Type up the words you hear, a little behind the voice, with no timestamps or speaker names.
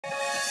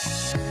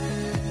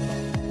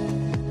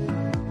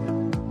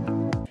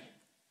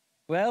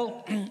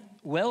Well,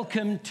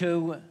 welcome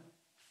to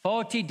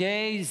 40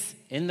 Days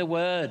in the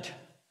Word.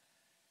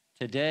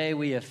 Today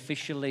we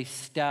officially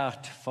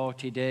start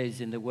 40 days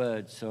in the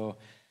Word. So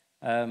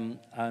I'm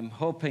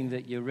hoping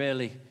that you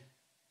really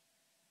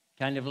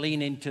kind of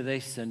lean into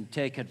this and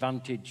take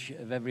advantage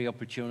of every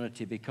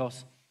opportunity,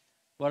 because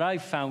what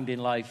I've found in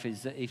life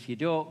is that if you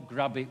don't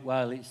grab it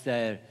while it's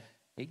there,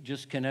 it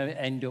just can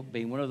end up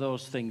being one of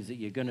those things that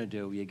you're going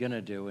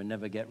to do and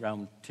never get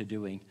round to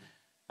doing.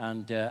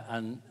 And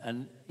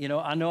you know,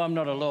 I know I'm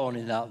not alone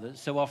in that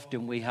so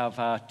often we have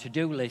our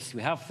to-do list,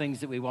 we have things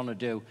that we want to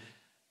do,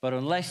 but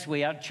unless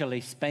we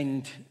actually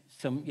spend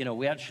some, you know,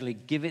 we actually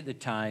give it the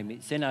time,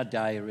 it's in our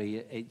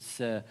diary,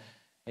 it's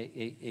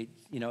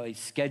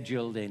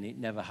scheduled in, it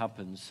never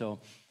happens. So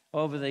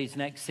over these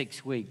next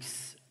 6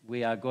 weeks,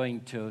 we are going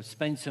to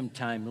spend some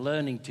time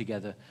learning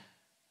together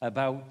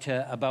about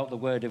the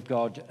Word of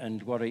God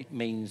and what it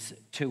means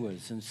to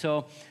us. And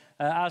so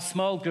our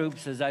small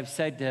groups, as I've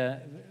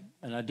said,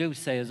 and I do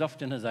say as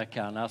often as I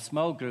can, our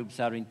small groups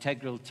are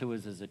integral to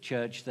us as a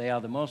church. They are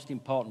the most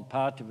important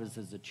part of us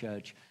as a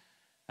church.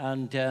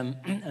 And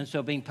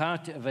so being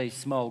part of a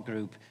small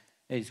group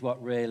is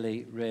what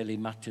really, really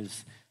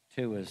matters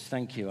to us.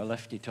 Thank you. I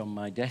left it on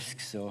my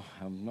desk, so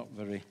I'm not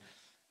very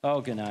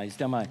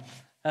organized, am I?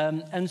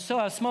 And so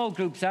our small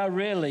groups are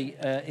really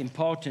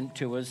important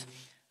to us.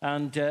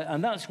 And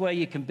that's where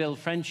you can build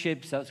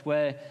friendships. That's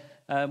where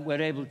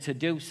we're able to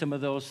do some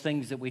of those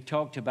things that we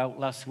talked about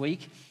last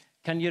week.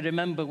 Can you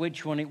remember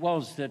which one it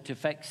was that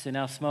affects in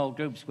our small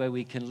groups where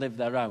we can live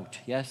that out?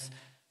 Yes?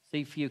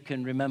 See if you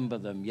can remember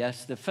them.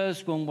 Yes? The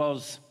first one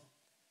was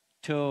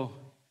to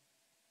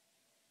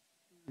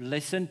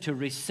listen, to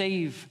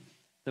receive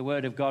the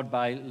Word of God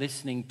by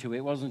listening to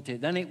it, wasn't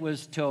it? Then it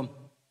was to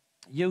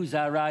use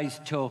our eyes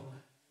to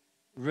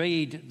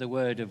read the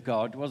Word of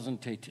God,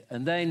 wasn't it?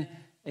 And then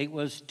it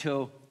was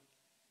to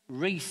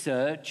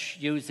research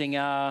using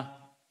our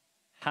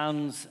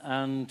hands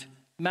and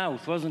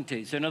mouth, wasn't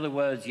it? So in other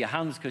words, your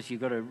hands, because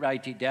you've got to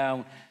write it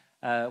down,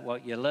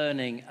 what you're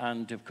learning,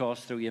 and of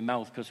course through your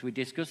mouth, because we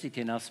discuss it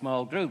in our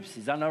small groups.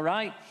 Is that all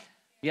right?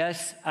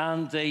 Yes.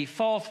 And the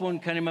fourth one,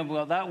 can you remember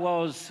what that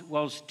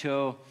was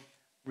to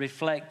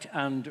reflect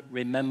and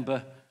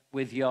remember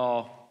with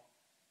your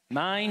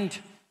mind.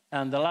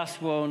 And the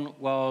last one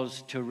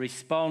was to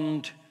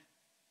respond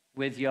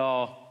with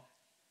your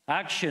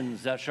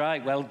actions. That's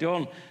right. Well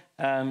done.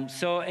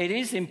 So it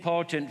is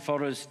important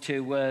for us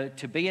to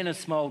be in a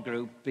small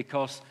group,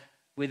 because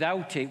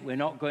without it, we're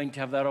not going to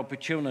have that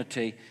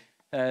opportunity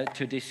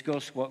to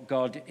discuss what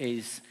God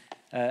is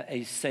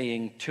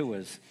saying to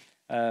us.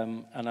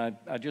 And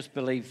I just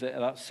believe that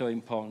that's so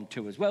important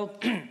to us. Well,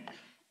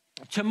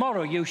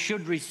 tomorrow you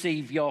should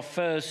receive your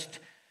first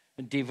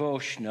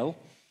devotional,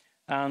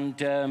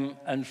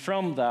 and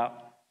from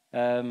that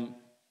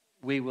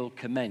we will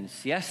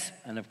commence. Yes,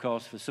 and of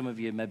course for some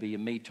of you, maybe you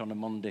meet on a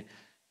Monday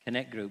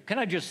Connect group. Can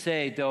I just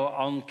say, though,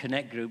 on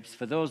Connect groups,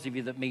 for those of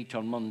you that meet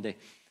on Monday,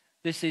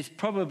 this is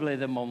probably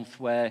the month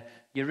where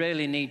you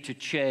really need to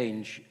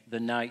change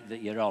the night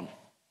that you're on,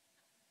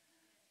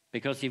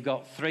 because you've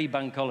got 3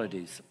 bank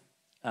holidays.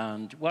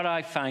 And what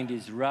I find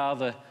is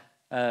rather,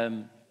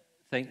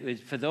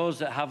 for those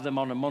that have them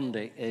on a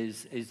Monday,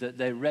 is that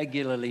they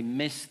regularly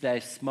miss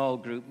their small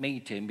group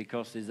meeting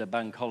because there's a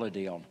bank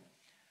holiday on.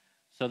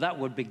 So that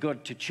would be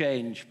good to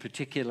change,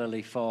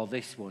 particularly for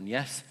this one,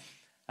 yes?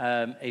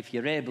 If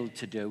you're able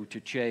to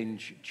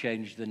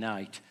change the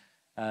night,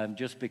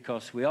 just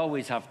because we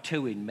always have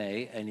 2 in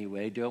May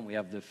anyway, don't we?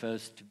 Have the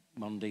first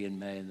Monday in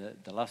May and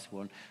the last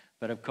one,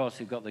 but of course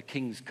we've got the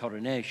King's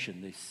coronation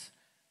this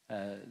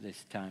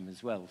time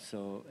as well.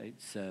 So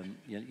it's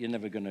you're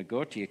never going to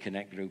go to your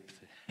Connect group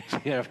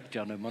if you're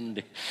on a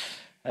Monday.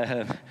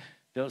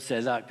 Don't say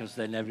that, because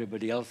then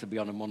everybody else will be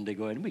on a Monday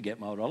going, we get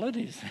more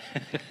holidays.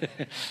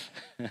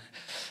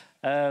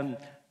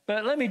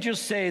 But let me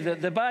just say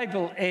that the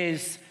Bible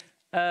is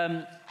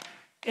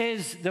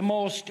the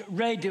most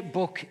read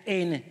book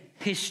in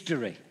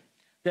history.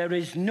 There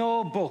is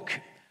no book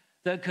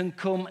that can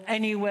come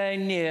anywhere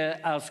near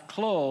as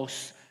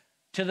close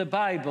to the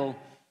Bible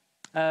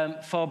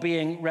for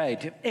being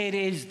read. It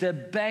is the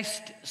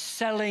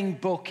best-selling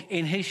book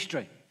in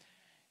history.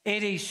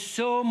 It is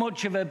so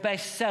much of a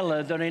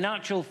bestseller that in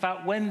actual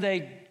fact, when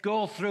they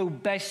go through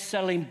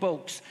best-selling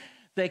books,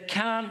 they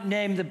can't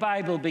name the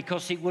Bible,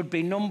 because it would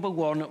be number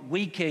 1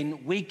 week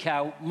in, week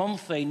out,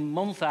 month in,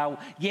 month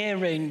out,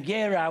 year in,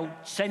 year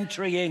out,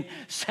 century in,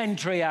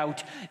 century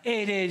out.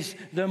 It is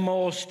the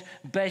most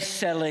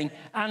best-selling,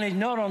 and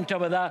not on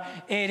top of that,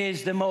 it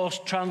is the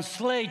most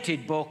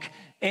translated book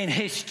in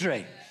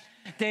history.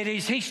 It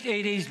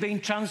is being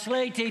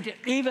translated,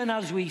 even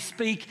as we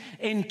speak,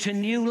 into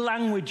new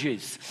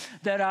languages.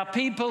 There are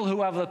people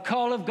who have the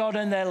call of God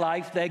in their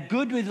life. They're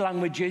good with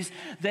languages.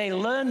 They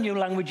learn new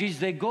languages.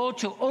 They go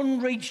to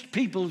unreached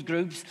people's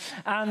groups,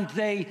 and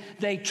they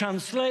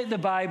translate the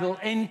Bible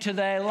into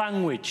their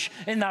language.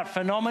 Isn't that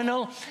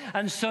phenomenal?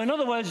 And so, in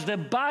other words, the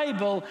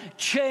Bible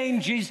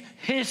changes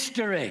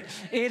history.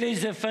 It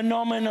is a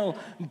phenomenal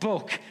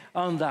book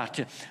on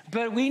that.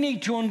 But we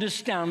need to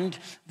understand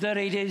that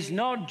it is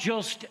not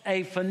just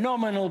a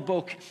phenomenal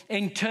book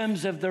in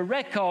terms of the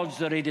records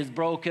that it has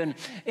broken.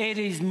 It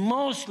is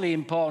mostly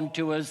important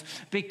to us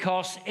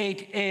because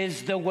it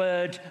is the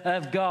Word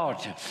of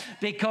God,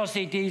 because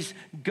it is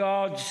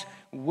God's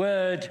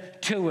Word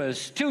to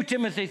us. 2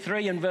 Timothy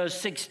 3 and verse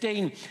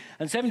 16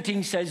 and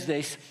 17 says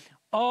this: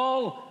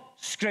 all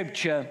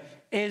Scripture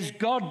is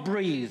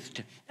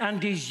God-breathed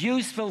and is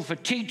useful for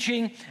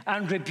teaching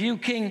and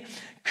rebuking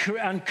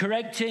and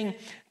correcting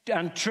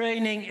and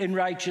training in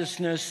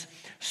righteousness,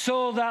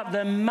 so that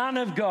the man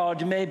of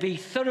God may be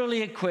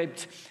thoroughly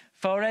equipped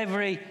for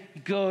every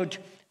good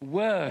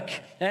work.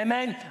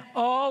 Amen.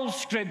 All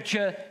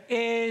Scripture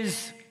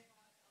is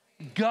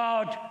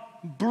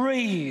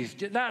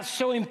God-breathed. That's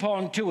so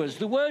important to us.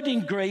 The word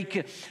in Greek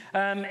is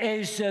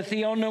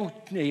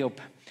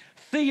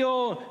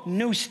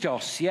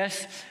theonoustos,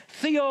 yes?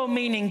 Theo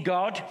meaning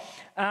God,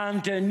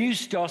 and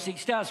neustos, it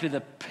starts with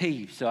a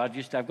P, so I've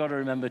got to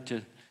remember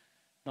to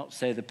not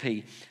say the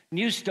P.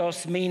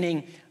 Neustos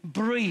meaning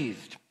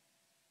breathed.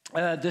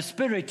 The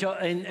Spirit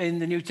in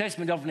the New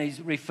Testament often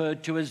is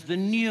referred to as the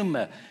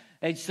pneuma.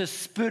 It's the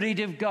Spirit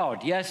of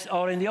God, yes?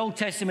 Or in the Old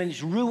Testament,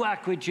 it's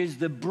ruach, which is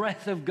the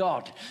breath of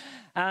God.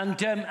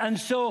 And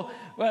so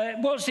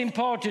what's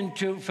important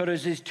for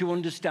us is to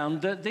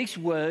understand that this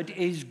word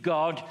is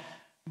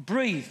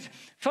God-breathed.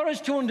 For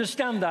us to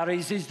understand that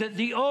is that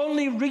the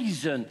only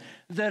reason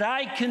that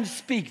I can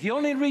speak, the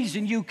only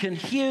reason you can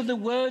hear the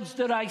words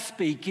that I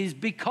speak is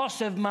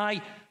because of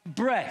my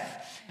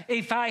breath.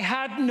 If I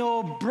had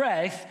no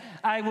breath,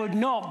 I would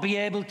not be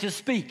able to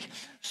speak.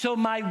 So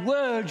my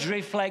words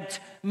reflect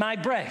my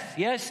breath,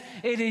 yes?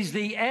 It is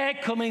the air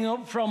coming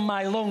up from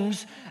my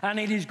lungs, and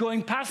it is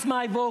going past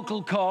my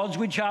vocal cords,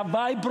 which are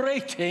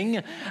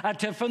vibrating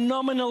at a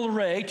phenomenal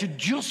rate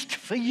just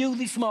for you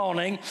this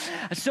morning,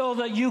 so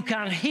that you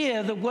can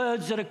hear the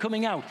words that are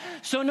coming out.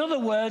 So in other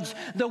words,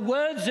 the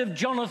words of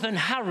Jonathan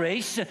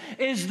Harris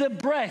is the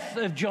breath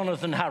of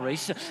Jonathan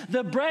Harris.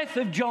 The breath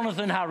of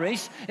Jonathan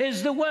Harris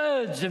is the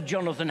words of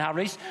Jonathan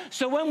Harris.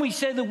 So when we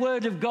say the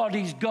word of God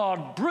is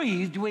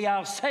God-breathed, we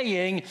are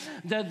saying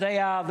that they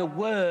are the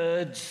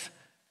words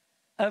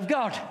of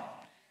God.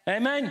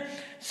 Amen?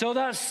 So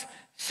that's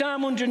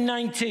Psalm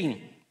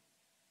 119,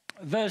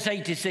 verse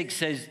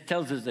 86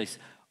 tells us this: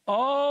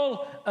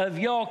 all of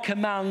your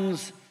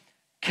commands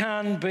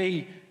can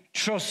be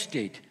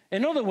trusted.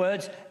 In other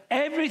words,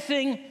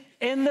 everything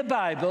in the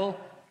Bible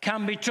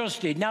can be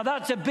trusted. Now,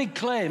 that's a big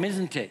claim,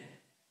 isn't it?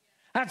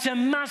 That's a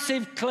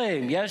massive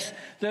claim, yes,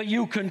 that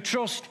you can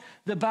trust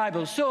the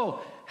Bible. So,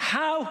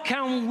 how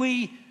can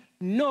we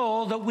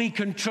know that we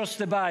can trust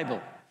the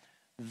Bible?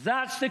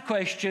 That's the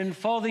question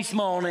for this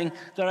morning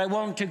that I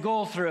want to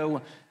go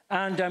through,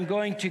 and I'm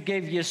going to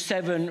give you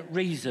 7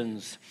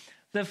 reasons.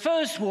 The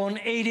first one,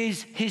 it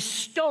is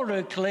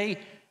historically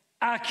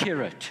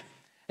accurate.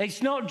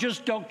 It's not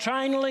just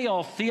doctrinally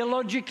or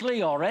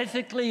theologically or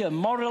ethically or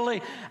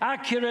morally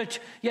accurate.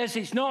 Yes,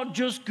 it's not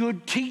just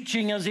good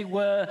teaching, as it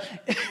were.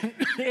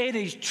 It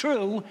is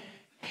true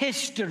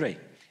history.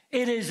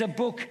 It is a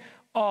book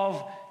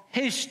of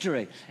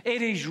history.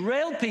 It is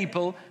real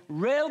people,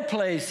 real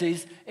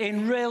places,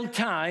 in real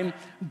time,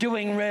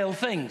 doing real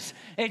things.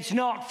 It's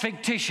not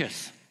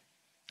fictitious.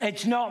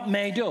 It's not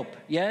made up,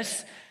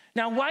 yes?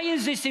 Now, why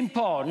is this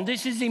important?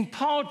 This is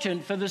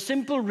important for the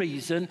simple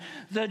reason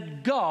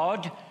that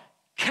God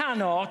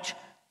cannot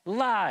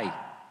lie.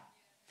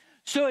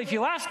 So if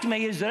you ask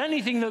me, is there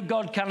anything that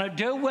God cannot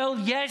do? Well,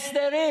 yes,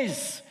 there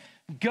is.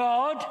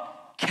 God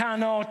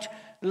cannot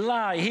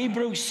lie.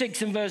 Hebrews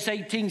 6 and verse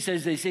 18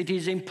 says this: it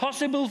is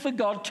impossible for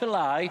God to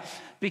lie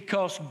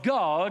because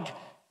God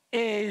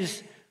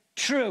is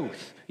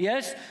truth.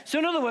 Yes? So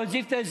in other words,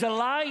 if there's a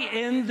lie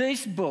in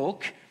this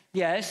book,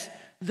 yes,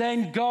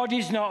 then God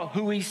is not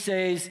who he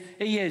says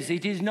he is.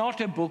 It is not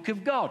a book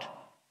of God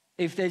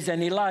if there's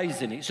any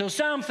lies in it. So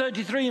Psalm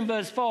 33 and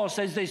verse 4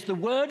 says this: the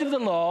word of the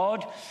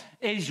Lord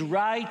is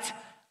right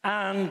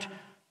and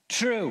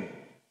true.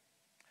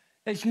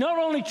 It's not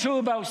only true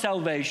about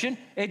salvation,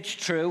 it's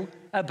true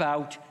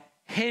about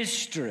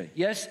history,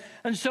 yes?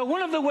 And so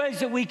one of the ways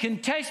that we can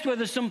test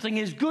whether something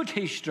is good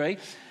history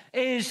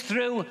is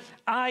through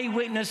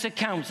eyewitness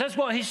accounts. That's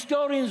what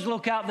historians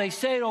look at. They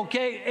say,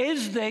 okay,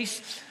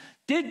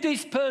 did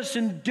this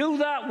person do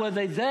that? Were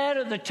they there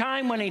at the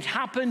time when it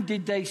happened?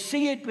 Did they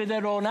see it with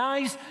their own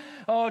eyes?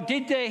 or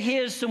did they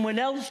hear someone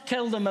else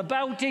tell them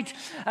about it?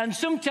 And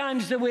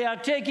sometimes we are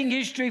taking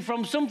history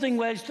from something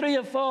where it's 3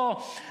 or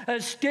 4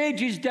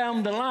 stages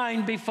down the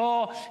line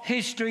before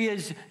history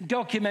is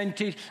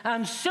documented.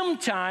 And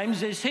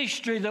sometimes it's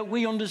history that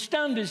we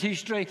understand as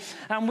history,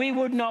 and we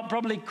would not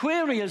probably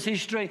query as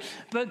history,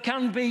 but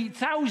can be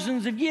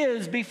thousands of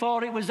years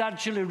before it was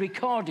actually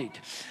recorded.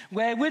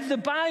 Where with the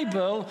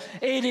Bible,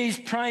 it is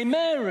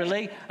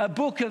primarily a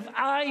book of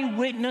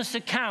eyewitness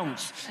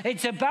accounts.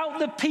 It's about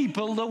the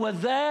people that were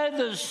there,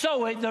 that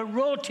saw it, that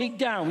wrote it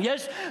down.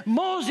 Yes,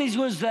 Moses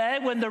was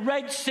there when the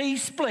Red Sea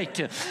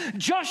split.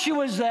 Joshua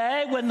was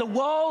there when the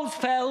walls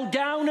fell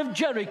down of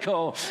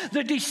Jericho.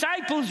 The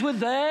disciples were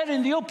there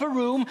in the upper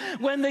room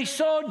when they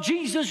saw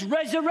Jesus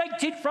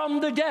resurrected from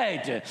the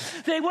dead.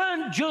 They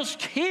weren't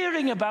just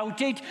hearing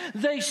about it,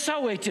 they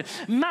saw it.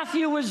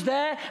 Matthew was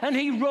there and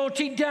he wrote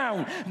it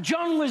down.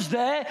 John was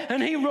there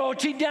and he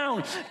wrote it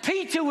down.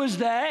 Peter was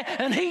there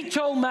and he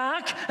told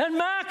Mark, and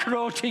Mark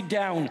wrote it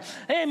down.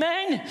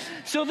 Amen?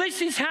 So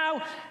this is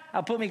how...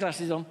 I'll put my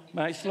glasses on.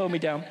 Might slow me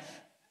down.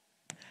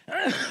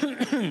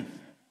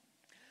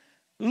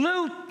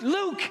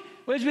 Luke,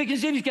 as we can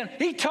see,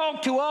 he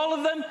talked to all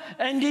of them,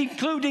 and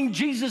including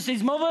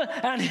Jesus' mother,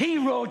 and he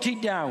wrote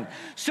it down.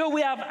 So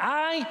we have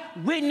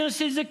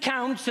eyewitnesses'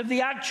 accounts of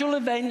the actual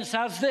events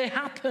as they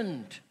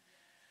happened.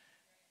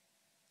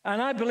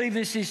 And I believe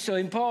this is so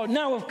important.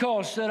 Now, of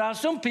course, there are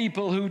some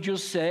people who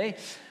just say,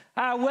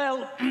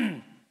 well,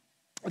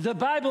 the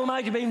Bible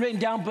might have been written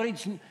down, but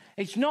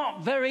it's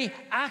not very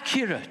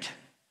accurate.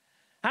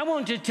 I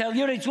want to tell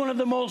you it's one of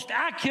the most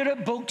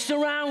accurate books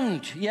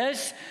around,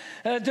 yes,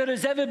 that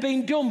has ever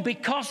been done,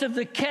 because of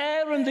the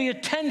care and the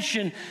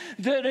attention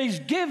that is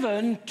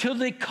given to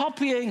the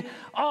copying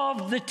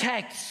of the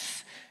texts.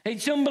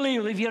 It's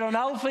unbelievable. If you're on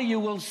Alpha, you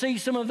will see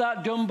some of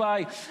that done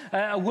by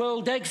a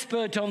world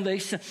expert on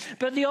this.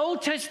 But the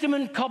Old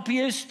Testament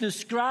copyists, the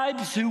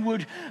scribes who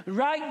would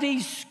write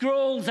these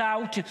scrolls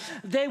out,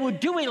 they would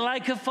do it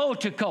like a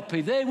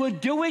photocopy. They would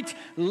do it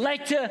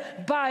letter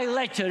by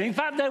letter. In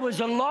fact, there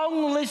was a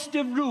long list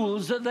of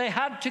rules that they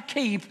had to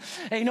keep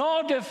in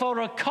order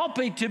for a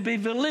copy to be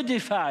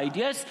validified,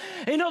 yes?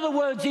 In other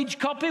words, each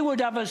copy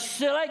would have a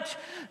select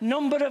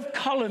number of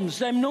columns.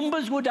 Them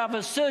numbers would have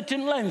a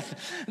certain length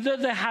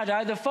that they had,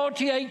 either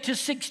 48 to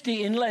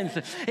 60 in length.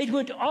 It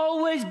would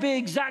always be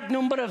exact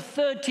number of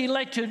 30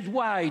 letters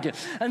wide,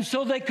 and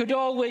so they could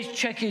always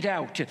check it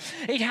out.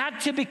 It had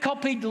to be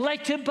copied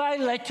letter by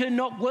letter,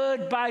 not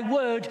word by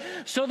word,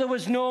 so there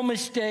was no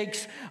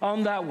mistakes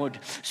on that one.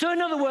 So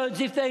in other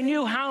words, if they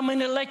knew how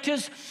many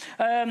letters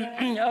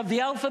of the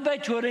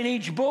alphabet were in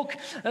each book,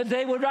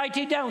 they would write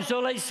it down.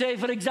 So let's say,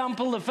 for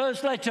example, the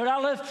first letter,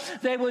 Aleph,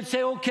 they would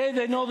say, okay,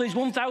 they know there's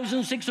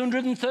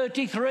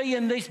 1,633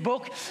 in this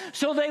book,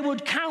 so they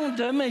would count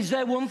them as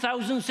their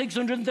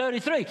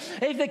 1,633.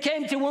 If they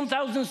came to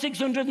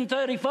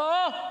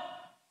 1,634,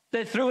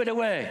 they threw it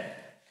away.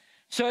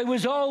 So it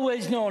was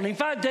always known. In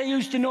fact, they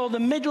used to know the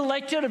middle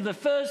letter of the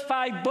first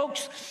 5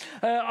 books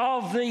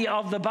of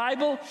the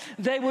Bible.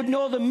 They would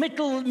know the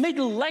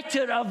middle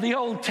letter of the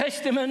Old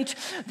Testament.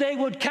 They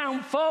would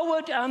count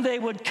forward and they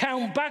would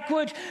count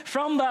backward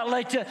from that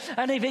letter.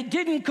 And if it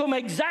didn't come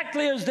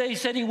exactly as they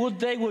said it would,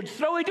 they would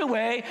throw it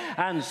away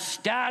and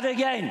start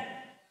again.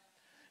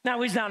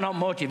 Now, is that not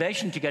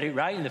motivation to get it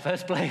right in the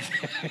first place?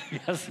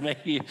 Yes,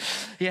 maybe.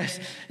 Yes.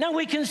 Now,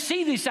 we can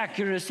see this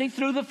accuracy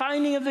through the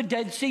finding of the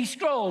Dead Sea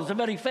Scrolls. The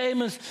very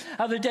famous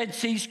are the Dead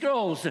Sea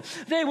Scrolls.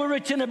 They were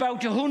written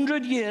about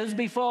 100 years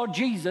before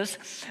Jesus,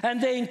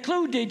 and they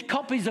included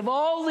copies of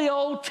all the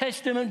Old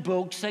Testament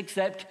books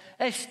except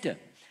Esther.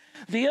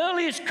 The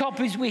earliest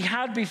copies we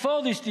had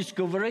before this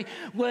discovery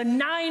were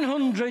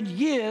 900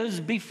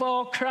 years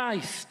before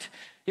Christ.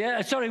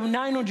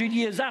 900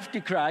 years after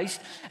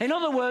Christ. In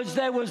other words,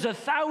 there was a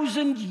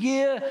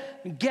 1,000-year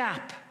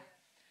gap.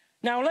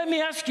 Now, let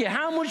me ask you,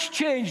 how much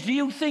change do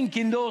you think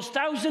in those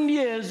 1,000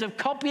 years of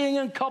copying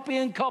and copying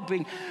and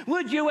copying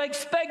would you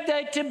expect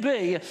there to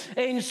be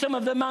in some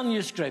of the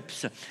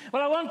manuscripts?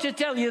 Well, I want to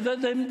tell you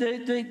that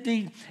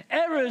the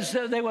errors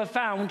that they were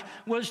found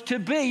was to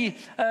be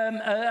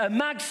a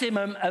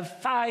maximum of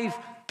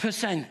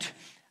 5%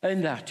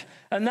 in that.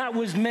 And that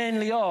was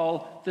mainly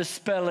all the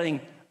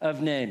spelling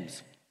of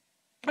names.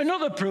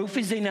 Another proof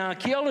is in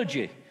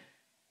archaeology.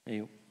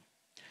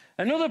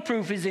 Another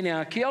proof is in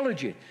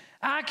archaeology.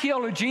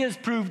 Archaeology has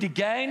proved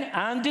again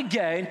and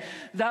again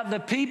that the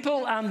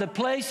people and the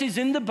places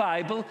in the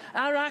Bible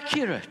are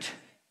accurate.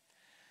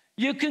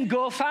 You can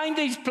go find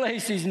these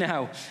places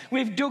now.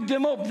 We've dug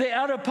them up. The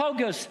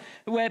Areopagus,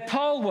 where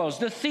Paul was,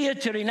 the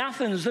theater in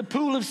Athens, the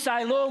pool of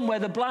Siloam, where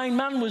the blind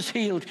man was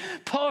healed.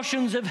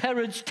 Portions of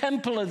Herod's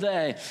temple are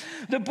there.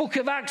 The book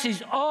of Acts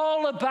is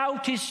all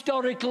about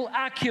historical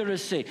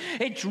accuracy.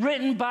 It's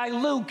written by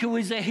Luke, who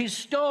is a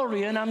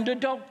historian and a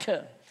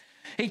doctor.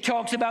 He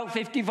talks about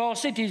 54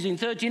 cities in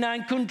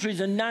 39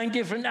 countries and 9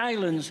 different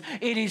islands.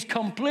 It is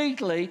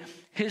completely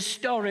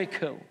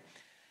historical.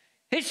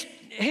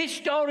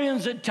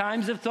 Historians at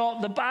times have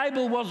thought the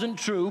Bible wasn't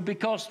true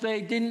because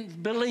they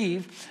didn't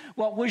believe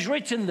what was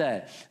written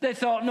there. They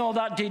thought, no,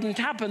 that didn't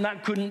happen,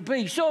 that couldn't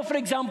be. So, for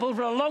example,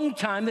 for a long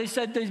time, they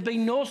said there's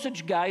been no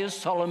such guy as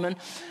Solomon,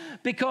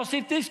 because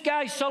if this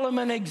guy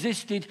Solomon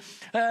existed,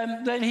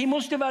 then he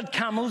must have had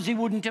camels, he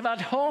wouldn't have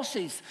had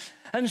horses.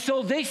 And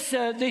so this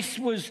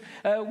was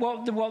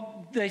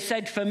what they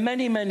said for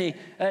many, many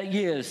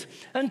years.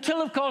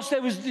 Until, of course,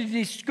 there was the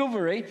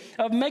discovery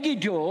of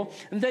Megiddo,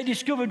 and they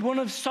discovered one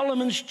of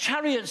Solomon's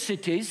chariot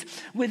cities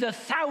with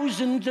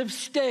 1,000 of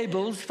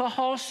stables for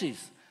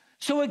horses.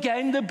 So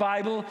again, the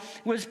Bible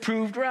was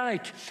proved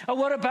right. Or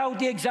what about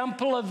the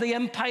example of the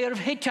Empire of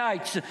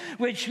Hittites,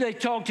 which they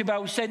talked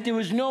about, said there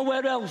was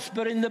nowhere else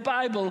but in the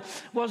Bible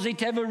was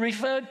it ever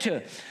referred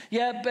to.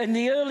 Yeah, in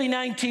the early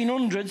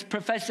 1900s,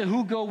 Professor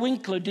Hugo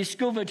Winkler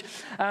discovered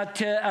at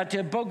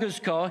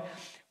Bogaskor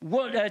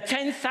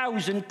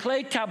 10,000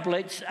 clay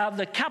tablets of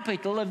the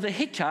capital of the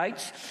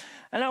Hittites.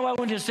 And now I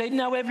want to say,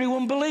 now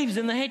everyone believes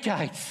in the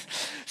Hittites.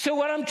 So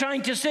what I'm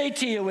trying to say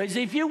to you is,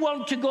 if you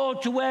want to go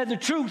to where the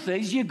truth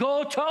is, you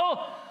go to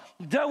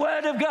the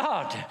Word of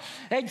God.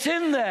 It's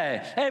in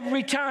there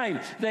every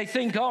time. They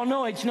think, oh,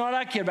 no, it's not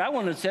accurate. I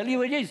want to tell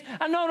you it is.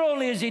 And not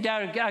only is it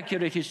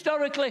accurate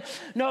historically,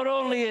 not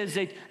only is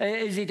it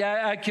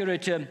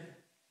accurate in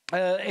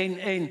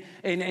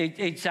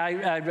its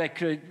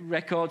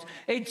records,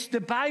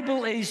 the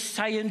Bible is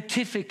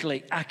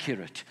scientifically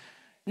accurate.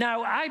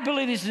 Now, I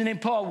believe this is an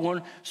important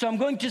one, so I'm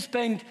going to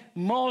spend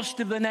most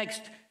of the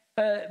next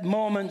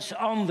moments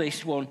on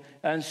this one.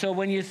 And so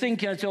when you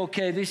think it's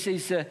okay, this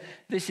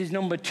is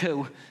number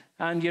 2,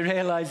 and you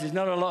realize there's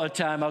not a lot of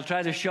time, I'll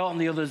try to shorten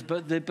the others,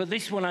 but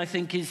this one I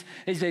think is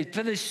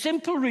for the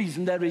simple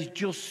reason there is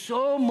just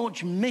so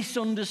much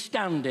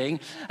misunderstanding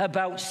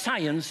about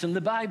science and the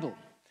Bible.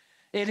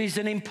 It is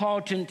an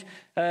important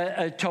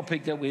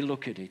topic that we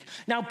look at it.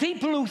 Now,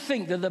 people who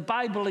think that the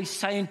Bible is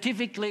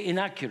scientifically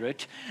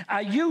inaccurate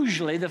are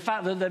usually the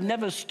fact that they've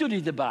never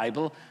studied the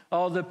Bible,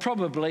 or they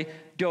probably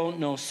don't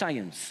know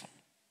science.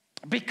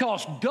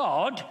 Because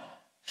God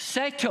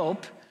set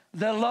up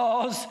the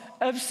laws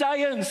of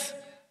science.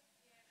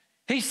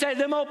 He set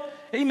them up,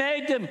 he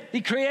made them,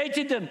 he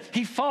created them,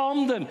 he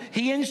formed them,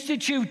 he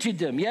instituted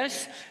them,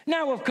 yes?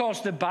 Now, of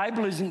course, the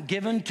Bible isn't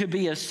given to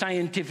be a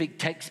scientific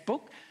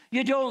textbook.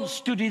 You don't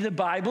study the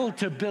Bible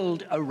to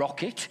build a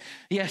rocket,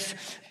 yes,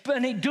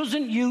 but it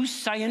doesn't use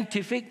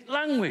scientific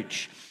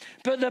language.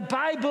 But the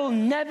Bible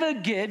never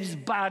gives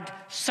bad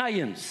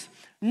science.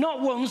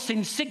 Not once in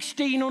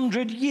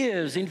 1,600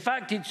 years. In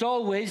fact, it's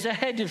always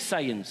ahead of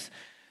science.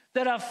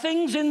 There are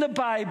things in the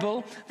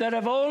Bible that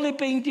have only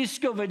been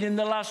discovered in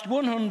the last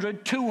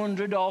 100,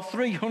 200, or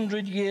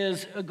 300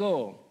 years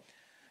ago.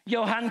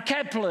 Johann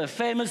Kepler,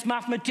 famous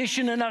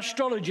mathematician and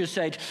astrologer,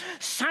 said,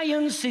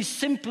 science is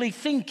simply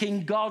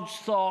thinking God's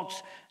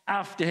thoughts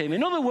after him.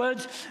 In other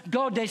words,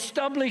 God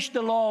established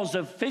the laws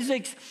of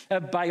physics,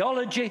 of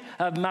biology,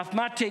 of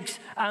mathematics,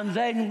 and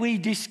then we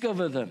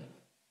discover them.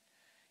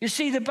 You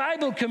see, the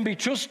Bible can be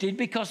trusted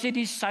because it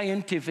is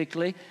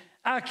scientifically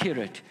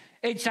accurate.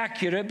 It's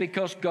accurate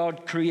because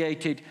God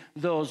created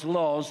those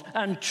laws,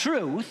 and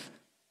truth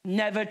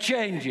never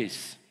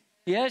changes.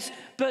 Yes,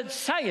 but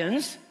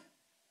science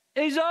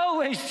is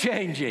always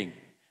changing.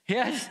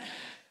 Yes,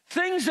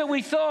 things that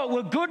we thought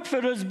were good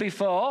for us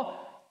before,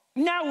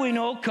 now we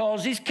know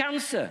causes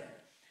cancer.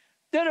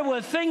 There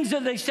were things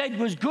that they said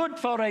was good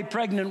for a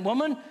pregnant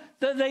woman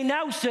that they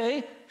now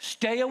say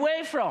stay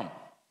away from.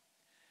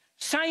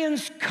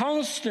 Science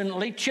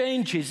constantly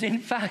changes. In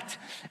fact,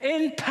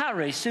 in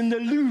Paris, in the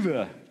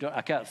Louvre,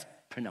 I can't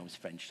pronounce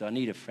French, so I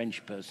need a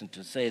French person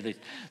to say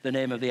the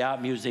name of the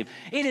art museum.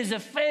 It is a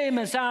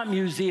famous art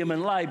museum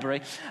and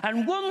library,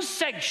 and one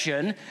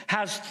section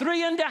has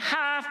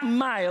 3.5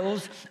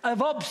 miles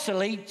of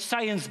obsolete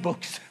science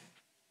books.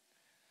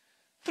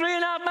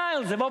 3.5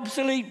 miles of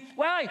obsolete.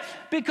 Why?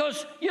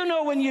 Because you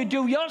know when you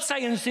do your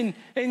science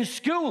in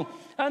school,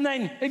 and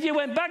then if you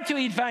went back to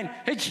it, you'd find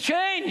it's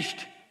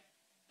changed.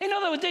 In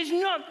other words, there's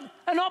not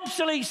an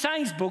obsolete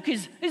science book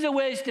is a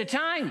waste of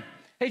time.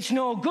 It's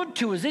no good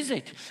to us, is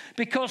it?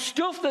 Because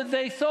stuff that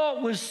they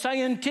thought was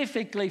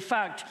scientifically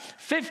fact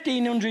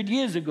 1,500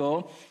 years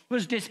ago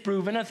was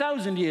disproven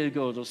 1,000 years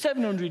ago, or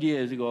 700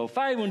 years ago,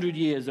 500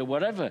 years, or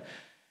whatever.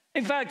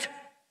 In fact,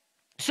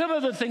 some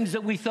of the things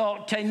that we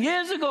thought 10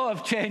 years ago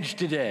have changed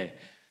today.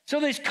 So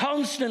there's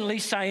constantly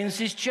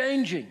science is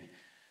changing.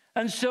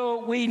 And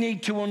so we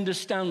need to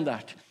understand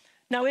that.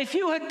 Now, if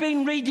you had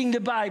been reading the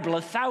Bible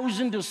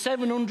 1,000 or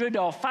 700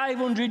 or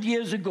 500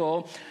 years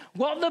ago,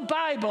 what the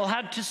Bible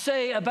had to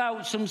say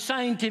about some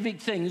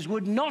scientific things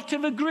would not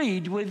have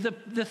agreed with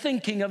the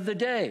thinking of the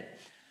day.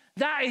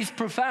 That is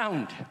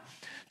profound.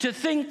 To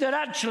think that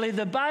actually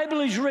the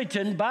Bible is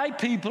written by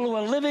people who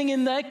are living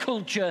in their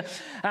culture,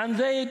 and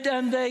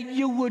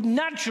you would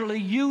naturally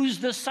use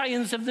the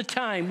science of the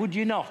time, would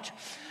you not?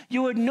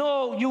 You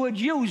would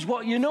use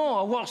what you know,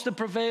 or what's the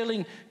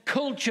prevailing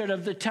culture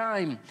of the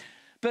time.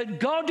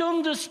 But God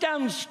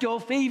understands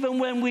stuff even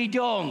when we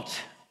don't.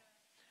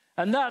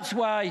 And that's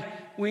why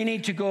we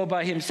need to go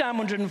by him. Psalm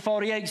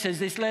 148 says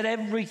this, let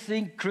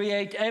everything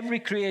create,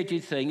 every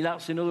created thing,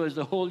 that's in other words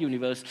the whole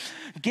universe,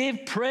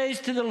 give praise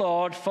to the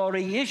Lord, for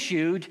he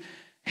issued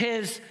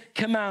his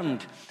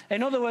command.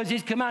 In other words,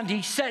 his command,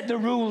 he set the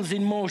rules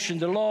in motion,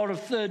 the law of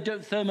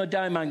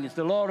thermodynamics,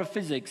 the law of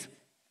physics.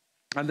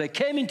 And they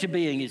came into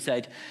being, he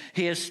said.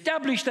 He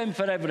established them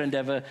forever and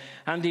ever,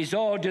 and his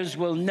orders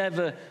will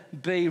never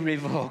be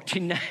revoked.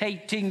 In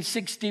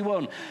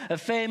 1861, a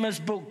famous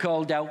book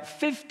called out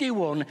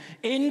 51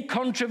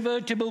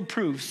 Incontrovertible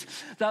Proofs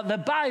that the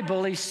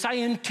Bible is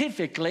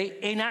scientifically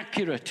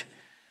inaccurate.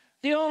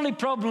 The only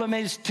problem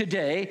is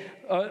today,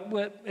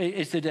 well,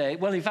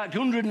 in fact,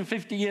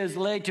 150 years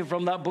later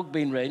from that book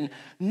being written,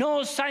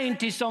 no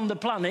scientist on the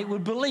planet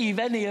would believe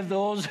any of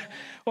those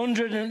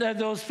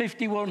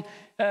 51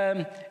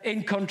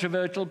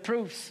 incontrovertible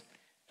proofs.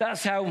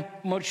 That's how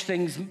much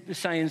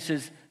science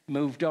has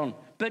moved on.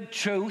 But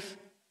truth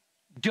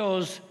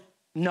does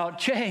not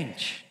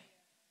change.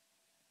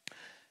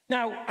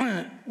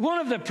 Now, one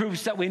of the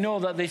proofs that we know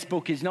that this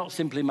book is not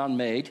simply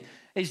man-made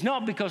is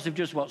not because of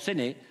just what's in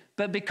it,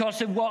 but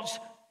because of what's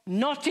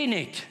not in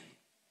it.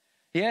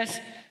 Yes?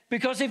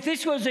 Because if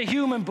this was a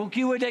human book,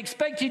 you would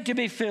expect it to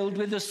be filled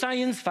with the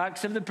science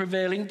facts of the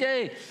prevailing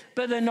day,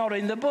 but they're not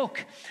in the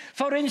book.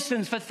 For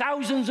instance, for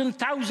thousands and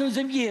thousands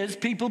of years,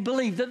 people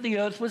believed that the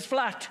earth was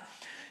flat.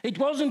 It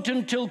wasn't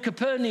until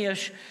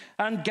Copernicus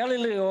and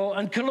Galileo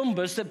and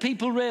Columbus that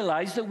people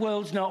realized the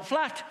world's not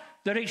flat,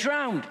 that it's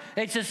round,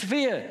 it's a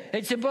sphere,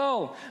 it's a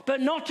ball.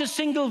 But not a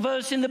single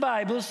verse in the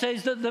Bible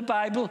says that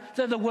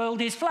the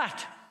world is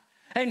flat.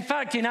 In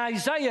fact, in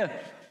Isaiah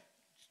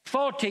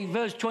 40,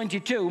 verse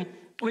 22,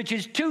 which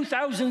is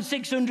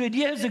 2,600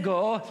 years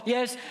ago,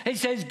 yes, it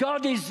says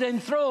God is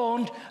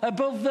enthroned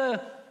above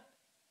the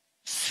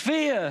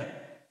sphere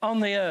on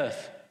the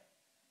earth.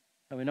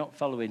 Are we not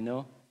following,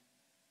 no?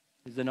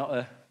 Is there not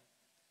a...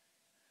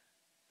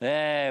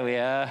 There we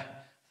are. I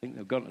think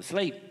they've gone to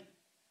sleep.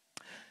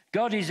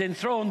 God is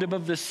enthroned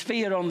above the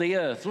sphere on the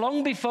earth,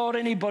 long before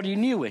anybody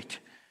knew it.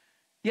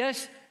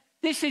 Yes,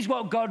 this is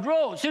what God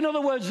wrote. So in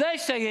other words, they're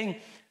saying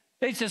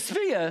it's a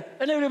sphere,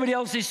 and everybody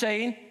else is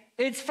saying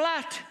it's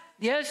flat.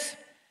 Yes?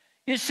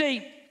 You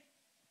see,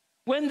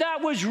 when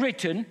that was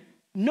written,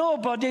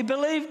 nobody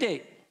believed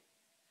it.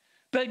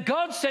 But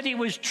God said it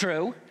was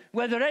true,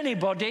 whether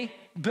anybody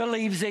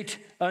believes it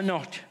or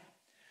not.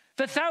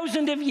 For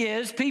thousands of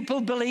years,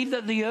 people believed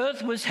that the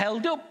earth was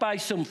held up by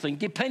something,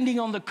 depending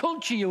on the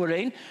culture you were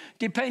in,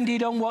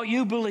 depending on what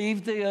you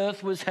believed the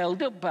earth was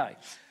held up by.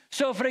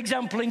 So, for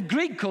example, in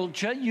Greek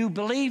culture, you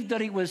believed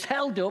that it was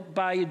held up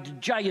by a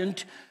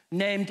giant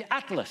named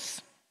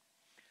Atlas.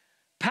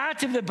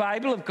 Part of the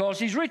Bible, of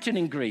course, is written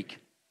in Greek,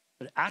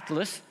 but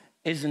Atlas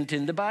isn't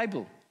in the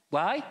Bible.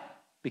 Why?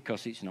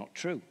 Because it's not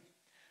true.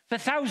 For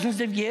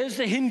thousands of years,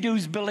 the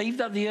Hindus believed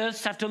that the earth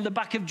sat on the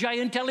back of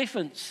giant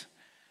elephants.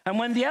 And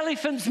when the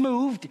elephants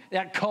moved,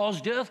 that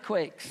caused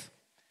earthquakes.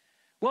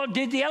 What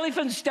did the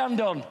elephants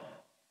stand on?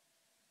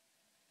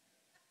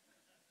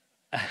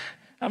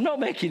 I'm not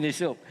making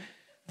this up.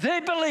 They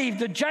believed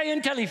the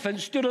giant elephant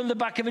stood on the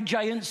back of a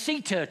giant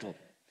sea turtle,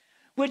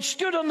 which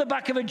stood on the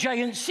back of a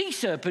giant sea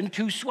serpent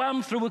who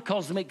swam through a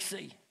cosmic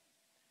sea.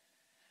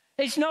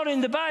 It's not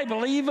in the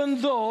Bible,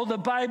 even though the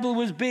Bible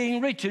was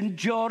being written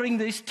during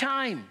this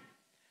time.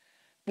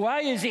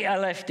 Why is it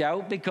left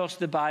out? Because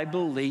the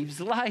Bible leaves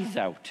lies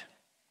out.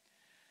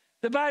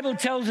 The Bible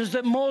tells us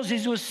that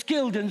Moses was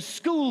skilled and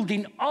schooled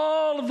in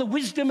all of the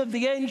wisdom of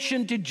the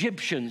ancient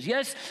Egyptians.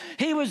 Yes,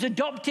 he was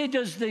adopted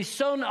as the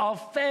son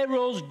of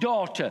Pharaoh's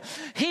daughter.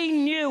 He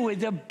knew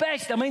with the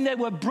best. I mean, they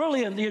were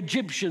brilliant, the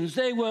Egyptians.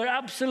 They were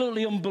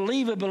absolutely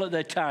unbelievable at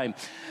their time.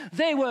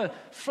 They were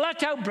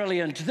flat out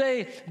brilliant.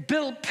 They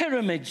built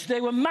pyramids.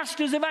 They were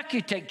masters of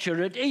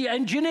architecture, at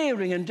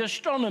engineering and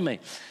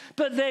astronomy.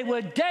 But they were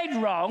dead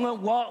wrong at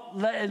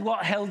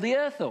what held the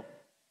earth up.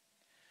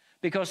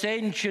 Because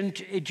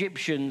ancient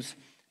Egyptians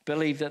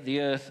believed that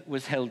the earth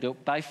was held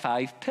up by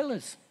 5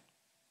 pillars.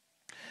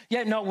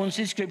 Yet not once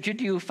in Scripture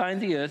do you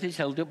find the earth is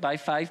held up by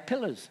 5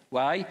 pillars.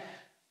 Why?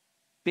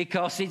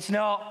 Because it's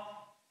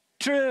not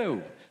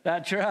true.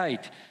 That's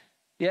right.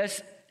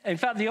 Yes. In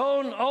fact, the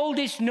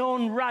oldest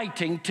known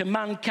writing to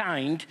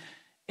mankind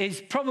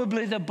is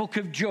probably the book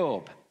of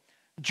Job.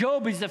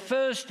 Job is the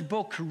first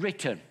book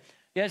written.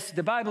 Yes,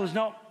 the Bible is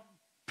not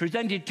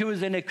presented to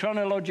us in a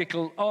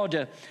chronological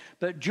order,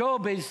 but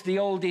Job is the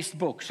oldest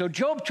book. So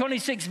Job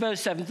 26, verse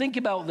 7, think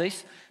about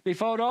this,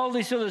 before all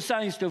this other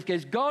science stuff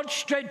gets, God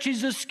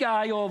stretches the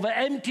sky over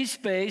empty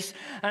space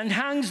and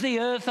hangs the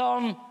earth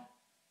on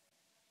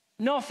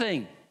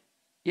nothing.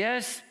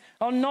 Yes,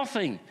 on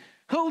nothing.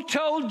 Who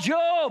told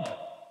Job?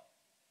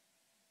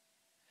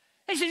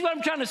 This is what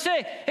I'm trying to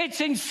say.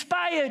 It's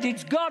inspired.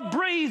 It's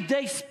God-breathed.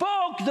 They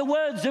spoke the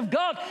words of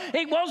God.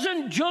 It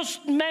wasn't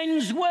just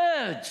men's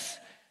words.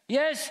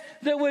 Yes,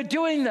 they were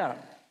doing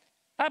that.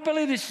 I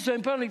believe this is so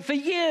important. For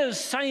years,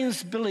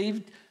 science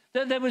believed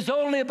that there was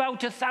only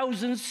about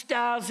 1,000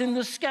 stars in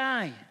the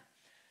sky.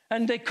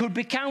 and they could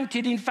be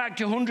counted. In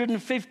fact,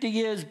 150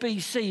 years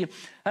BC,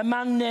 a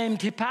man named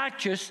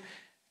Hipparchus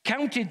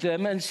counted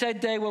them and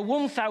said there were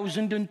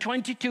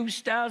 1,022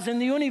 stars in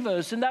the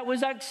universe, and that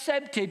was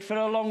accepted for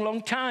a long,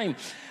 long time.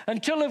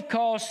 Until, of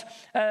course,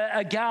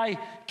 a guy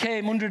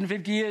came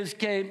 300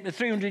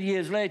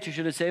 years later,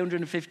 should I say,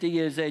 150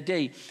 years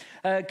AD,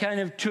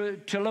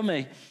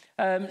 Ptolemy,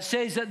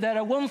 says that there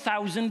are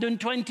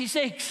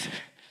 1,026.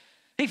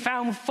 He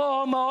found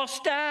 4 more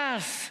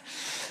stars.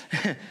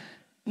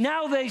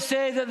 Now they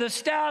say that the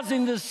stars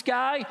in the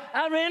sky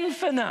are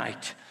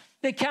infinite.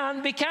 They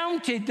can't be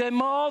counted. They're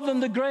more than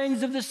the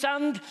grains of the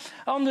sand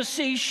on the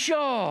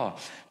seashore.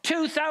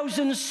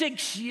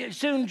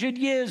 2,600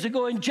 years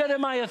ago in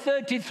Jeremiah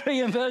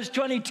 33 and verse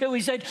 22, he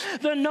said,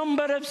 the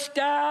number of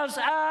stars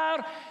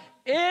are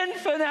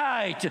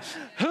infinite.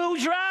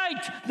 Who's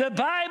right? The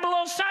Bible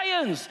or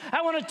science?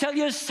 I want to tell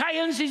you,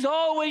 science is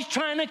always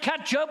trying to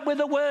catch up with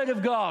the Word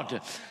of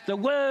God. The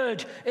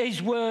Word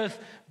is worth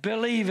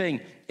believing.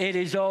 It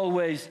is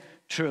always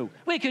true.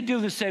 We could do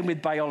the same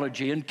with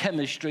biology and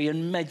chemistry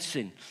and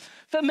medicine.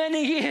 For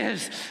many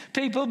years,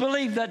 people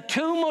believed that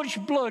too much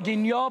blood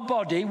in your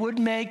body would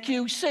make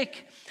you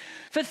sick.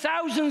 For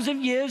thousands of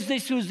years,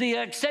 this was the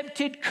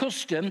accepted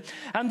custom,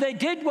 and they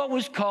did what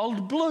was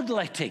called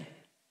bloodletting.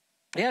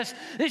 Yes,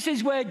 this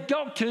is where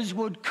doctors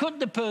would cut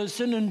the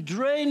person and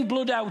drain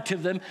blood out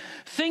of them,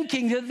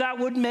 thinking that that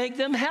would make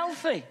them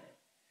healthy.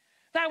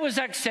 That was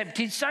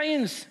accepted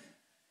science.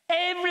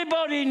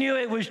 Everybody knew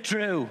it was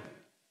true.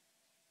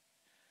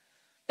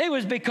 It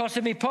was because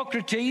of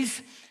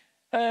Hippocrates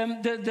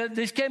that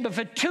this came. But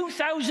for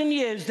 2,000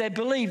 years, they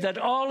believed that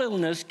all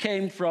illness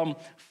came from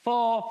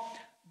 4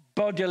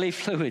 bodily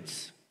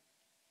fluids: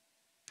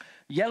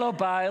 yellow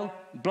bile,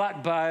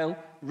 black bile,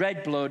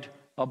 red blood,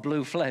 or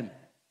blue phlegm.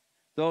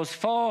 Those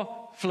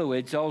 4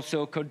 fluids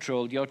also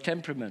controlled your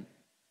temperament.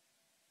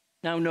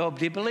 Now,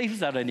 nobody believes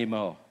that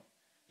anymore.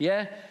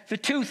 Yeah? For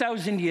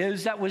 2,000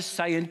 years, that was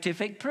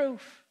scientific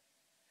proof.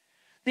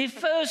 The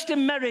first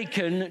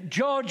American,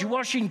 George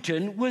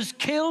Washington, was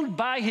killed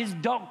by his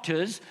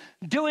doctors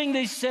doing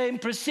this same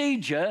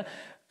procedure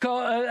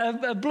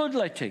of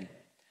bloodletting.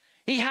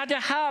 He had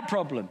a heart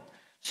problem.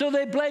 So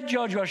they bled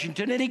George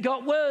Washington, and he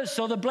got worse.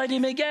 So they bled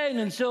him again,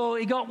 and so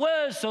he got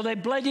worse. So they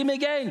bled him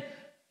again,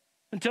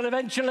 until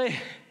eventually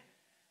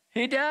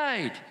he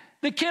died.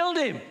 They killed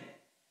him.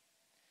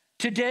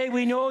 Today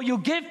we know you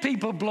give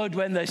people blood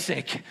when they're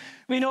sick.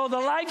 We know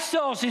the life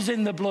source is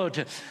in the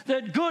blood,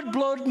 that good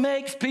blood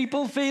makes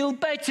people feel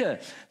better.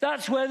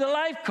 That's where the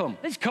life comes.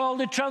 It's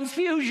called a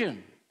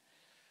transfusion.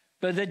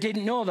 But they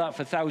didn't know that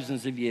for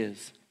thousands of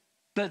years.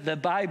 But the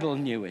Bible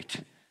knew it.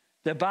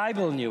 The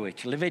Bible knew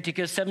it.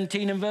 Leviticus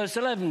 17 and verse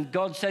 11,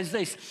 God says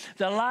this: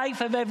 the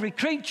life of every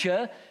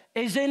creature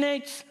is in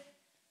its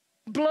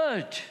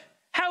blood.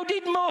 How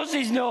did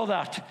Moses know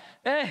that?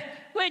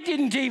 We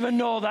didn't even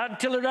know that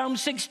until around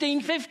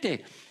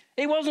 1650.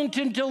 It wasn't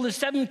until the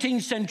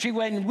 17th century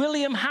when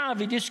William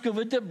Harvey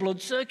discovered that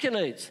blood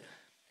circulates.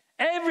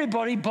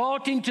 Everybody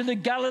bought into the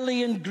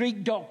Galilean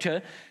Greek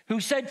doctor who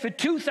said for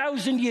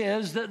 2,000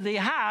 years that the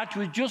heart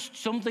was just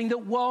something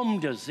that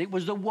warmed us. It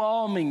was a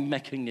warming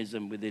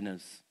mechanism within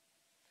us.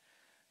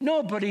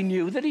 Nobody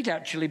knew that it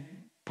actually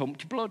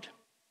pumped blood.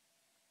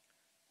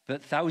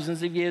 But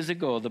thousands of years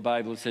ago, the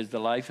Bible says the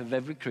life of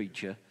every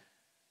creature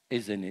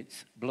is in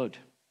its blood.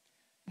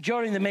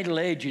 During the Middle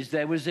Ages,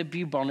 there was a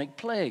bubonic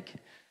plague,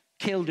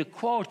 killed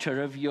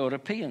 1/4 of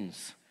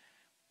Europeans.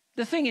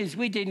 The thing is,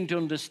 we didn't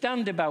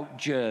understand about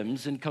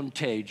germs and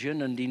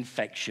contagion and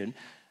infection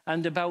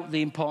and about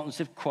the importance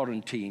of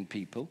quarantining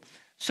people.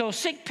 So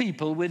sick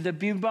people with the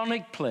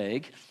bubonic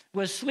plague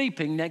were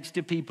sleeping next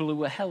to people who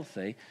were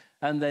healthy,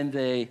 and then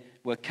they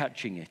were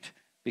catching it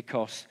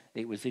because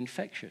it was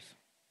infectious.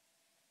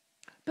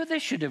 But they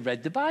should have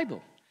read the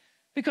Bible.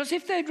 Because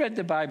if they'd read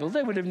the Bible,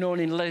 they would have known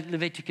in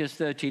Leviticus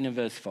 13 and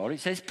verse 4,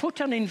 it says, put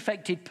an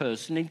infected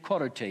person in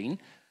quarantine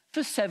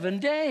for 7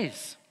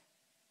 days.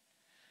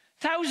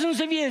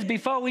 Thousands of years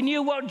before we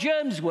knew what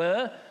germs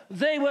were,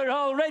 they were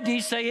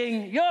already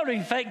saying, you're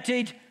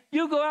infected,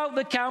 you go out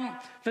the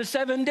camp for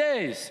 7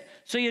 days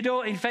so you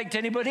don't infect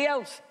anybody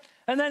else.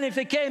 And then if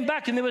they came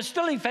back and they were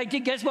still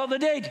infected, guess what they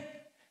did?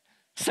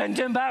 Sent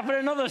them back for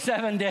another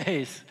 7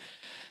 days.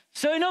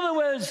 So in other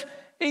words,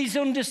 he's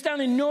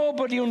understanding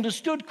nobody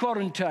understood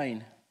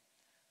quarantine.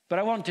 But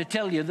I want to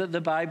tell you that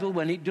the Bible,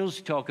 when it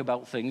does talk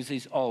about things,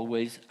 is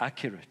always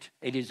accurate.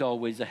 It is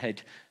always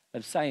ahead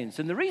of science.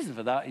 And the reason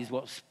for that is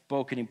what's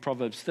spoken in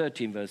Proverbs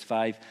 13, verse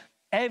 5.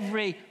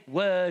 Every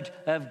word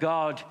of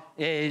God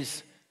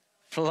is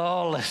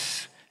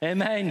flawless.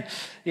 Amen.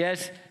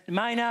 Yes,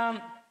 mine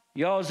aren't,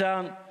 yours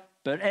aren't,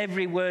 but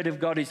every word of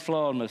God is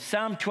flawless.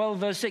 Psalm 12,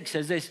 verse 6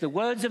 says this: the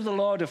words of the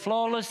Lord are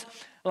flawless,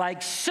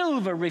 like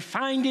silver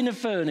refined in a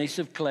furnace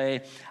of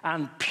clay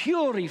and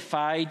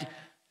purified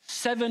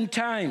 7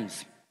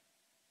 times.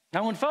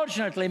 Now,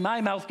 unfortunately,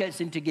 my mouth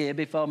gets into gear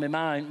before my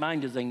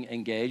mind is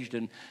engaged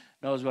and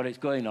knows what it's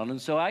going on.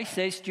 And so I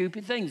say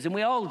stupid things, and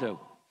we all do.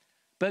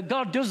 But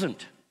God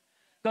doesn't.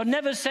 God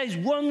never says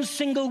one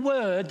single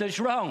word that's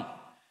wrong.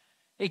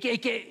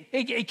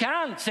 He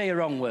can't say a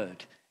wrong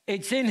word.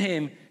 It's in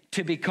him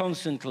to be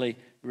constantly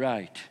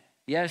right.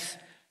 Yes?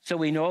 So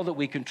we know that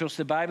we can trust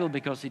the Bible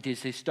because it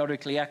is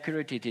historically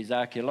accurate, it is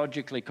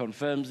archaeologically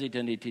confirms it,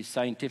 and it is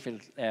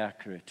scientifically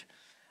accurate.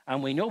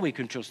 And we know we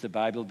can trust the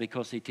Bible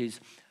because it is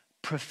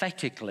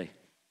prophetically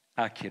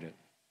accurate.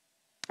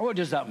 What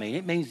does that mean?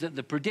 It means that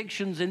the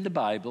predictions in the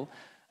Bible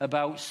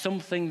about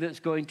something that's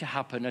going to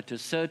happen at a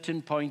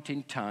certain point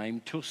in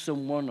time to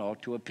someone or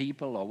to a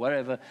people or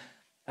wherever,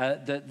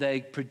 that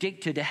they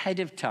predicted ahead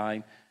of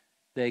time,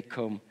 they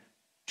come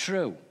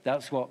true.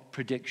 That's what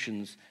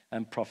predictions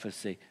and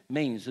prophecy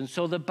means. And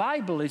so the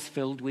Bible is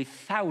filled with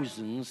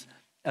thousands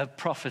of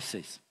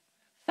prophecies.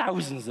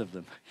 Thousands of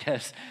them,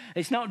 yes.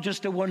 It's not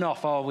just a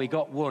one-off, oh, we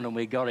got one and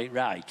we got it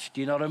right.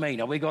 Do you know what I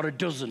mean? Or we got a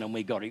dozen and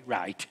we got it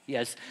right.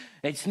 Yes,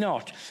 it's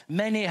not.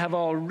 Many have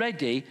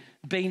already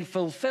been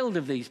fulfilled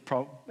of these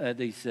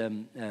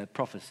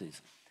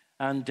prophecies.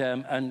 And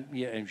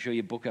yeah, I'm sure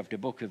you book after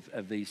book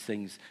of these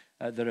things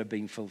that are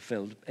being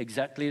fulfilled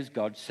exactly as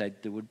God said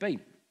there would be.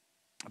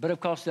 But of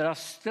course, there are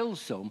still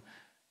some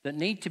that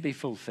need to be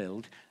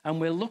fulfilled, and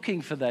we're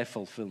looking for their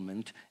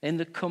fulfillment in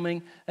the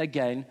coming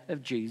again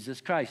of Jesus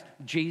Christ.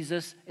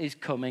 Jesus is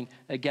coming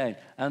again,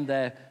 and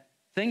there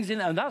things in,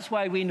 and that's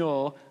why we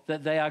know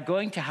that they are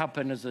going to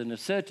happen as a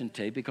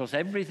certainty, because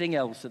everything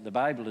else that the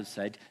Bible has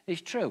said is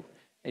true.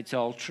 It's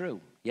all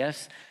true.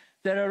 Yes,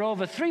 there are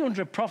over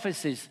 300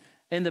 prophecies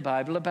in the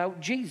Bible about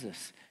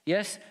Jesus.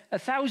 Yes,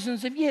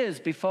 thousands of years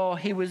before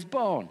he was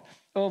born,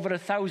 over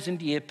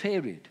 1,000-year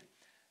period.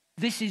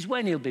 This is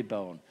when he'll be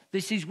born.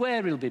 This is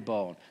where he'll be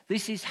born.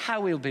 This is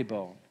how he'll be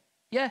born.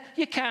 Yeah,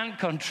 you can't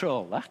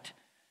control that.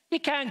 You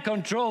can't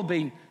control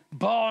being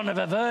born of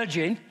a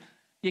virgin.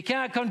 You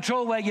can't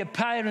control where your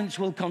parents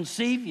will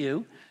conceive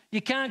you.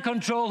 You can't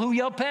control who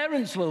your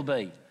parents will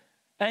be.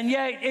 And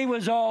yet it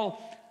was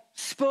all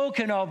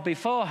spoken of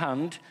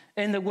beforehand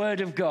in the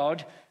Word of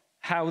God,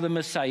 how the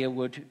Messiah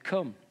would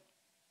come.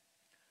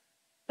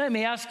 Let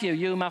me ask you,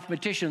 you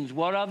mathematicians,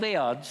 what are the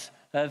odds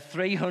of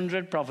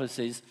 300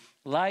 prophecies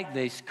like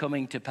this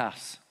coming to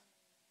pass?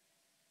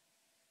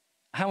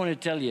 I want to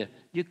tell you,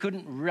 you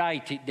couldn't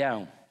write it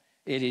down.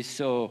 It is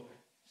so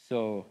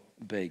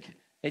big.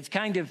 It's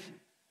kind of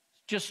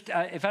just,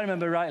 if I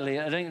remember rightly,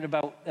 I think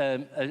about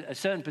a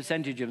certain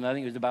percentage of them, I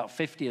think it was about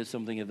 50 or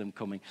something of them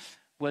coming,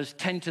 was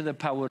 10 to the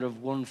power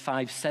of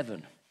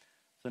 157.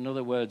 So in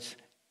other words,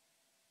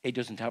 it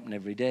doesn't happen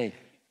every day.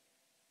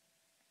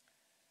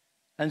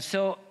 And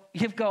so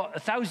you've got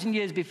 1,000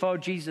 years before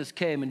Jesus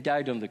came and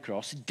died on the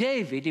cross,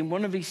 David, in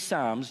one of his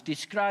Psalms,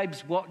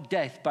 describes what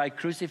death by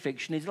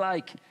crucifixion is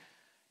like.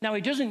 Now,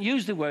 he doesn't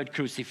use the word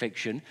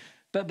crucifixion,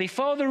 but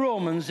before the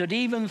Romans had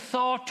even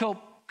thought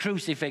up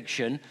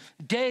crucifixion,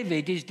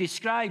 David is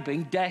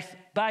describing death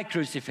by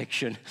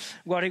crucifixion,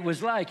 what it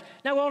was like.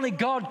 Now, only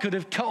God could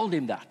have told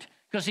him that,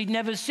 because he'd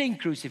never seen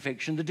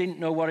crucifixion. They didn't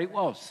know what it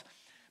was.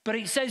 But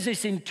it says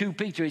this in 2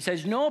 Peter. It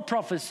says, no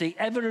prophecy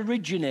ever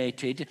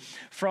originated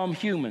from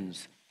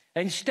humans.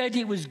 Instead,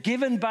 it was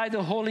given by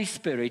the Holy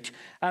Spirit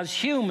as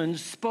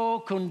humans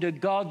spoke under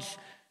God's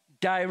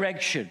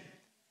direction.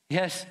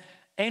 Yes.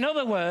 In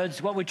other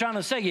words, what we're trying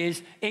to say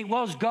is it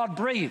was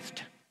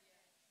God-breathed.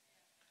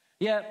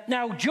 Yeah.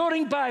 Now,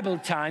 during Bible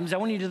times, I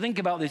want you to think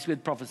about this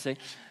with prophecy.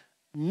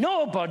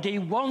 Nobody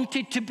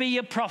wanted to be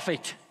a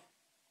prophet.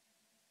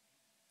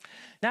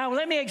 Now,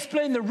 let me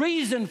explain the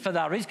reason for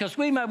that is because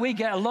we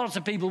get lots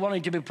of people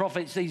wanting to be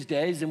prophets these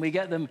days, and we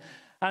get them,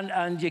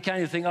 and you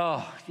kind of think,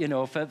 oh, you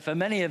know, for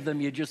many of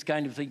them, you just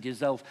kind of think to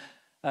yourself,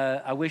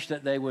 I wish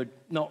that they would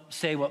not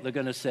say what they're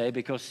going to say,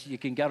 because you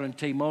can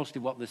guarantee most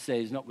of what they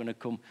say is not going to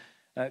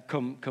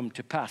come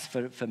to pass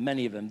for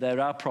many of them. There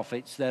are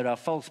prophets, there are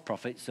false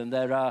prophets, and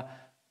there are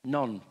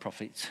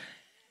non-prophets.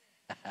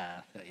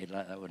 I thought you'd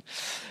like that one.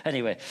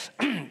 Anyway,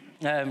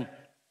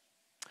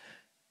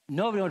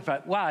 nobody wanted to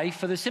pray. Why?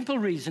 For the simple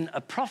reason a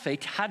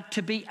prophet had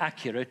to be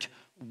accurate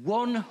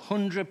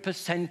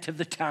 100% of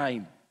the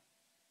time.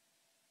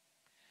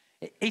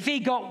 If he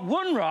got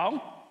one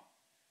wrong,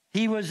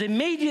 he was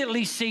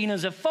immediately seen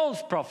as a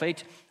false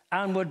prophet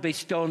and would be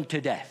stoned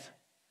to death.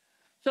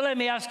 So let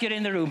me ask you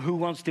in the room, who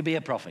wants to be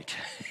a prophet?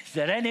 Is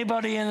there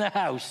anybody in the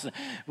house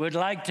would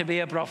like to be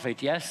a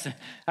prophet? Yes?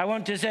 I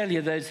want to tell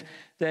you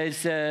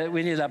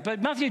we need that.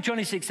 But Matthew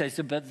 26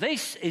 says, but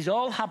this is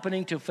all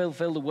happening to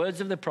fulfill the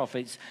words of the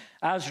prophets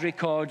as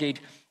recorded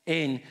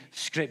in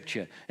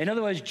Scripture. In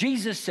other words,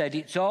 Jesus said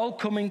it's all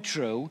coming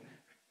true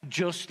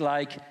just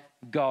like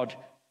God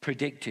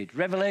predicted.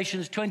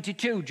 Revelations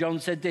 22, John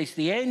said this,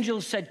 the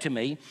angel said to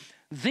me,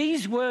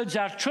 these words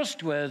are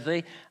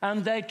trustworthy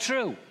and they're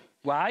true.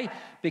 Why?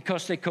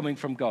 Because they're coming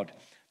from God.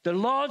 The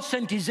Lord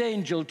sent his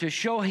angel to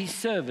show his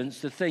servants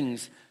the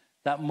things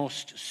that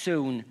must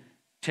soon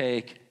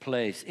take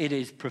place. It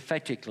is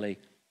prophetically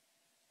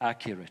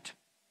accurate.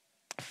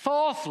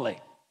 Fourthly,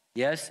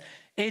 yes,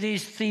 it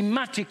is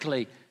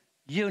thematically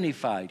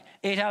unified.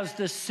 It has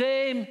the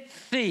same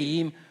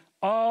theme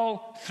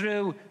all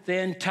through the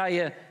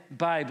entire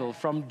Bible.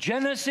 From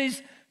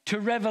Genesis to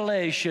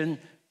Revelation,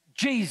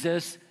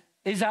 Jesus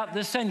is at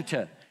the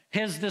center.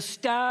 He's the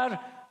star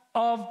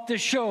of the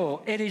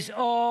show. It is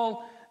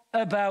all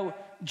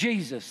about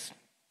Jesus.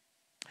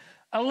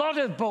 A lot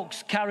of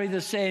books carry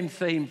the same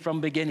theme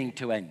from beginning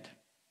to end.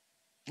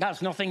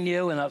 That's nothing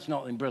new and that's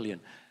nothing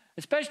brilliant,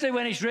 especially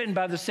when it's written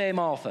by the same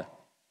author.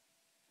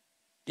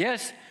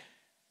 Yes?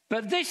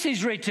 But this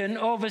is written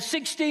over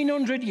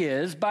 1,600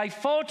 years by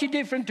 40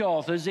 different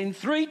authors in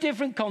 3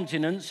 different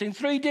continents, in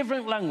 3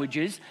 different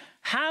languages.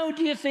 How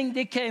do you think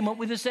they came up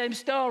with the same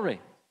story?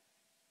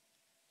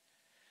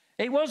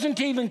 It wasn't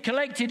even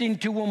collected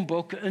into one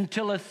book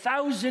until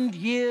 1,000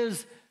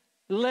 years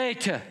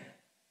later,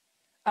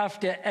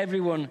 after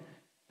everyone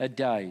had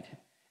died.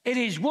 It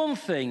is one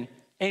thing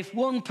if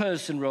one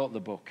person wrote the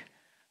book.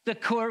 The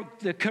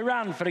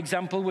Quran, for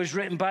example, was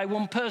written by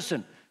one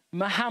person,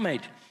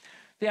 Muhammad.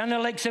 The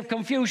Analects of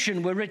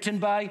Confucius were written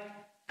by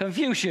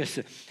Confucius.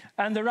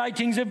 And the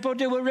writings of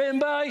Buddha were written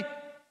by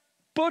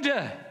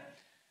Buddha.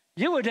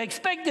 You would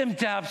expect them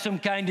to have some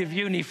kind of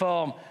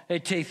uniform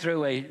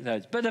through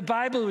those. But the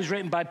Bible was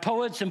written by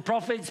poets and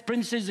prophets,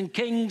 princes and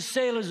kings,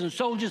 sailors and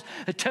soldiers,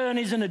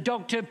 attorneys and a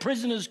doctor,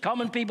 prisoners,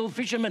 common people,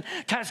 fishermen,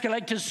 tax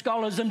collectors,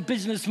 scholars and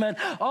businessmen.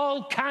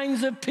 All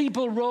kinds of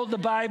people wrote the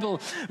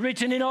Bible,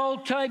 written in all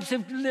types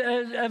of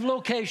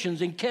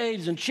locations, in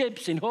caves and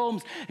ships, in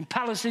homes, in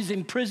palaces,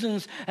 in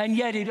prisons, and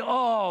yet it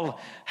all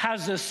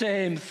has the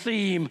same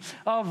theme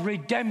of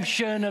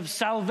redemption, of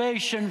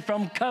salvation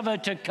from cover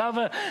to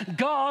cover.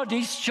 God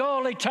is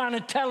surely trying to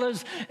tell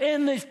us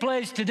in this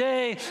place today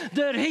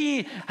that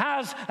he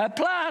has a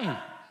plan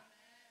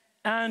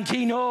and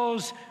he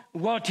knows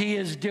what he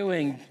is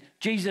doing.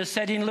 Jesus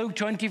said in Luke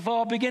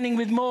 24, beginning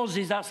with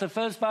Moses, that's the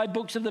first 5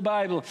 books of the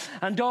Bible,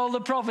 and all the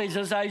prophets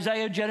as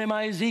Isaiah,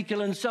 Jeremiah,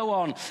 Ezekiel, and so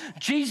on.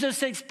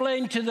 Jesus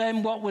explained to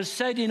them what was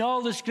said in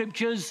all the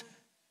scriptures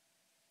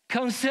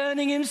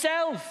concerning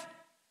himself.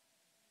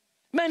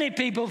 Many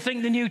people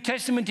think the New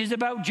Testament is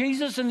about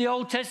Jesus and the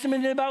Old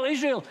Testament is about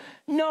Israel.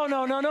 No.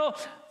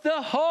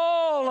 The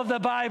whole of the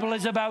Bible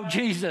is about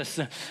Jesus.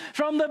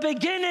 From the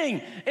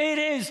beginning, it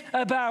is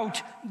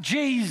about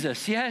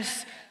Jesus,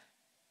 yes?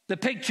 The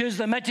pictures,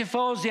 the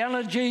metaphors, the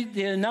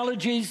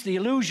analogies, the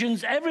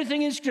allusions,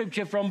 everything in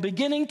Scripture from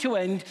beginning to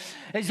end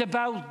is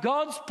about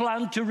God's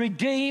plan to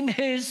redeem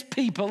his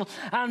people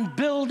and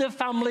build a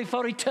family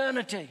for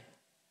eternity.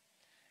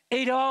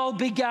 It all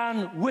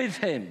began with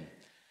him.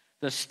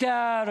 The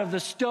star of the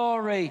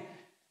story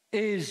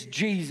is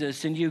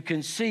Jesus, and you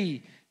can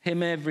see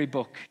him every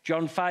book.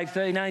 John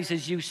 5:39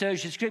 says, you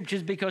search the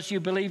scriptures because you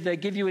believe they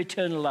give you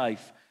eternal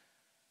life.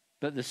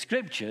 But the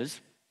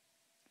scriptures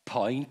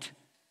point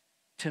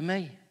to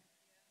me.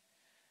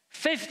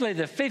 Fifthly,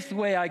 the 5th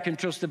way I can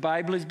trust the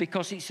Bible is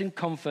because it's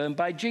confirmed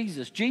by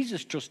Jesus.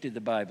 Jesus trusted the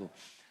Bible.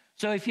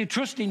 So if you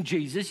trust in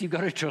Jesus, you've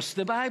got to trust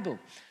the Bible.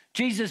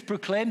 Jesus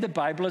proclaimed the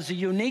Bible as a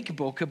unique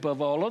book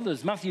above all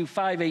others. Matthew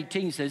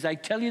 5:18 says, I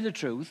tell you the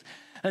truth,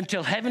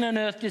 until heaven and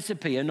earth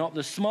disappear, not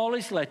the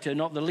smallest letter,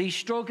 not the least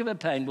stroke of a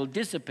pen will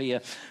disappear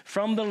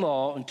from the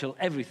law until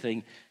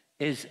everything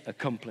is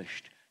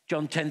accomplished.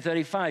 John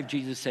 10:35,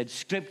 Jesus said,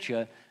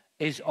 Scripture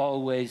is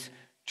always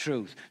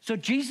truth. So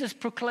Jesus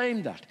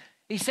proclaimed that.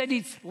 He said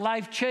it's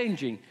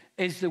life-changing,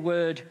 is the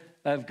word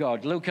of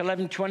God. Luke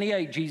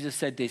 11:28, Jesus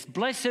said this,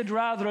 blessed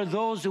rather are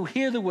those who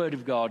hear the word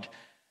of God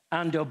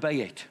and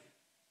obey it.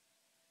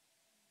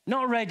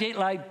 Not read it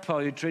like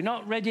poetry,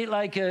 not read it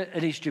like a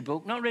history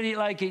book, not read it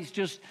like it's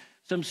just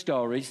some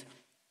stories,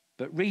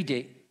 but read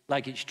it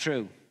like it's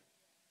true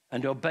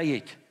and obey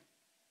it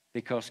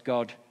because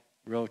God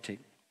wrote it.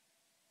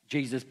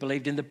 Jesus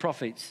believed in the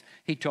prophets.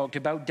 He talked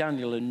about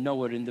Daniel and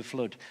Noah in the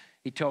flood.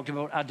 He talked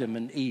about Adam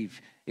and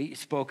Eve. He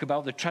spoke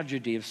about the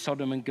tragedy of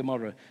Sodom and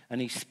Gomorrah,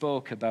 and he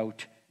spoke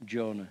about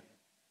Jonah.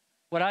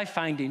 What I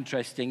find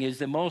interesting is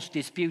the most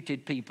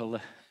disputed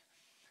people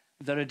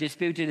that are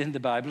disputed in the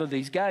Bible are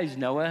these guys,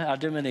 Noah,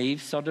 Adam and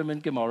Eve, Sodom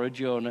and Gomorrah,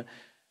 Jonah,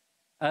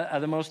 are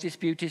the most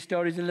disputed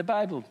stories in the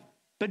Bible.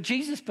 But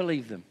Jesus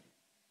believed them.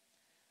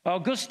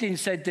 Augustine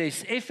said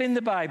this, if in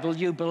the Bible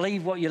you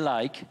believe what you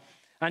like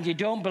and you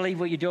don't believe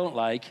what you don't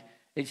like,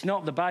 it's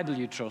not the Bible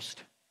you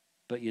trust,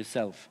 but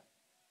yourself.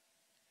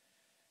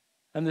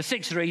 And the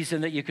 6th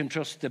reason that you can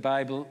trust the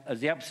Bible as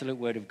the absolute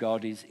word of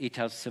God is it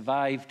has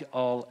survived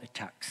all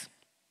attacks.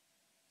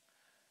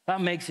 That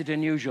makes it an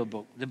unusual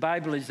book. The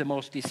Bible is the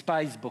most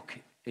despised book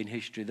in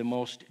history, the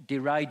most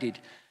derided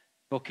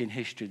book in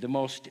history, the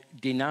most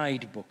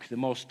denied book, the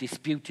most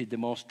disputed, the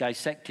most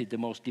dissected, the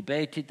most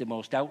debated, the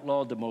most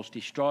outlawed, the most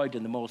destroyed,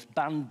 and the most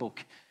banned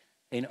book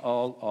in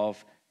all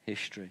of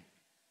history.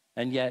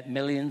 And yet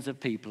millions of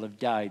people have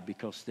died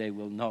because they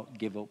will not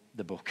give up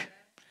the book.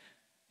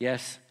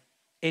 Yes,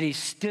 it is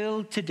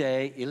still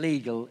today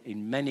illegal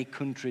in many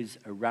countries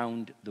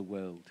around the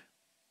world.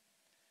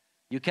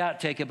 You can't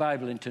take a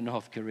Bible into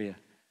North Korea.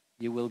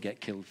 You will get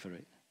killed for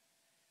it.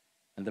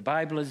 And the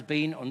Bible has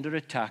been under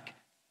attack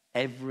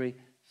every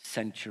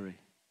century.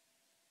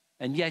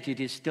 And yet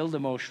it is still the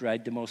most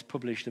read, the most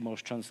published, the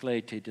most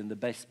translated, and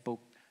the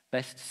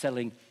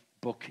best-selling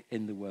book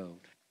in the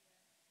world.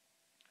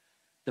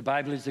 The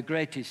Bible is the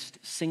greatest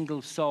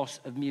single source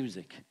of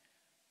music.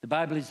 The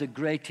Bible is the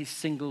greatest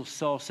single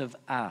source of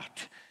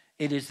art.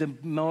 It is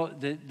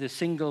the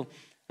single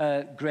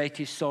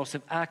greatest source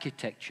of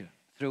architecture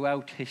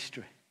throughout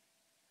history.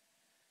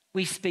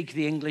 We speak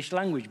the English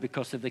language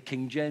because of the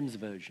King James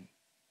Version.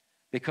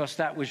 Because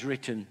that was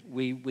written,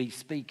 we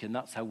speak, and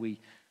that's how we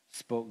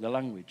spoke the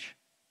language.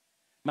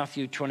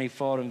 Matthew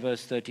 24 and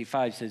verse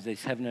 35 says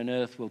this, heaven and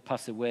earth will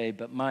pass away,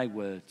 but my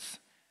words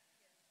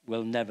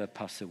will never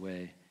pass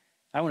away.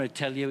 I want to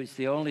tell you, it's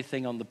the only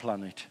thing on the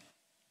planet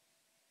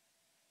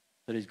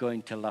that is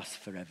going to last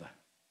forever.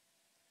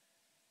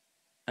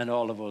 And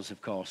all of us,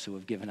 of course, who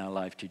have given our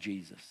life to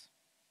Jesus.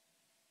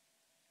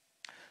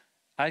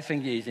 I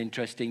think it is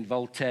interesting,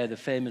 Voltaire, the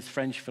famous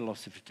French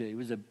philosopher, he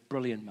was a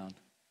brilliant man,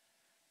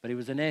 but he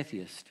was an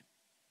atheist.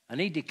 And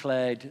he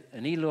declared,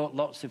 and he wrote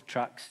lots of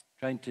tracts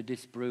trying to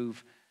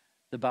disprove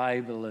the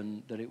Bible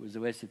and that it was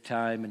a waste of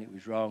time and it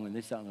was wrong and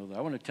this, that, and the other.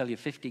 I want to tell you,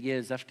 50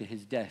 years after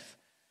his death,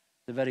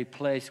 the very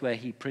place where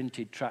he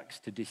printed tracts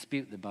to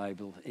dispute the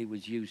Bible, it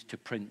was used to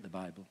print the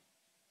Bible.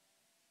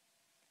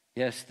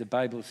 Yes, the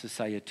Bible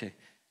Society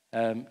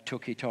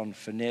took it on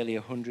for nearly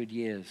 100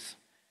 years,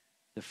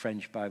 the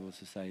French Bible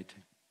Society.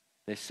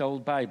 They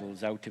sold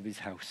Bibles out of his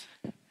house.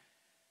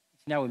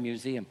 It's now a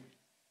museum.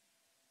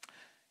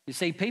 You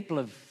see, people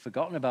have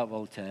forgotten about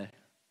Voltaire,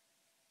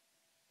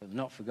 but they've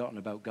not forgotten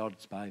about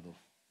God's Bible.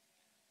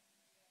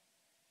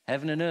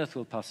 Heaven and earth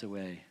will pass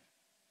away,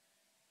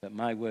 but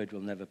my word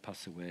will never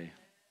pass away.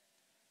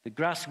 The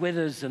grass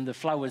withers and the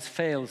flowers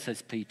fail,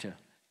 says Peter.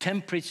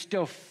 Temporary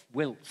stuff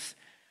wilts.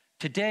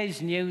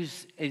 Today's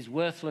news is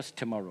worthless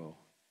tomorrow.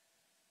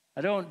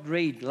 I don't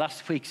read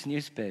last week's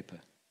newspaper.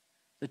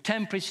 The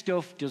temporary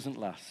stuff doesn't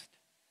last.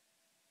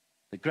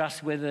 The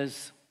grass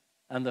withers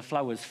and the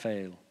flowers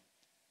fail,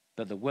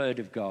 but the word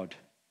of God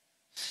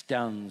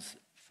stands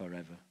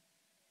forever.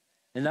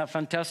 Isn't that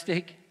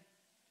fantastic?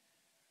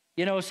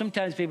 You know,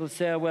 sometimes people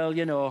say, well,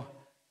 you know,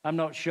 I'm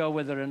not sure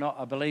whether or not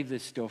I believe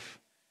this stuff,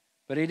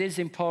 but it is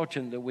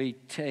important that we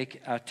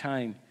take our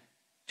time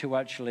to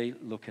actually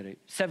look at it.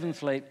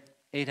 Seventhly,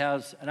 it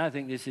has, and I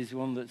think this is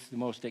one that's the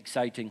most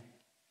exciting,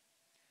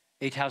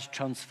 it has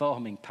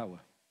transforming power.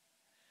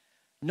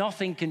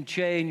 Nothing can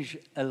change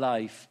a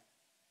life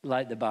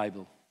like the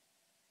Bible.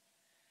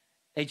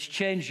 It's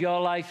changed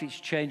your life, it's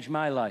changed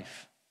my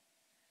life.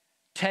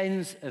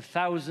 Tens of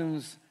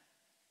thousands,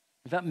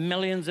 in fact,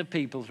 millions of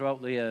people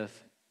throughout the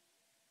earth,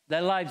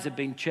 their lives have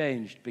been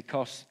changed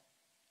because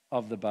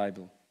of the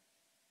Bible.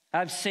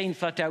 I've seen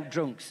flat-out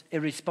drunks,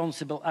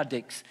 irresponsible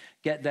addicts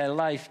get their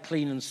life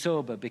clean and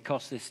sober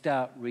because they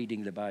start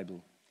reading the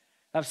Bible.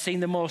 I've seen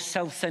the most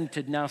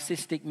self-centered,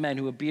 narcissistic men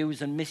who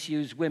abuse and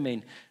misuse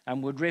women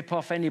and would rip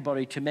off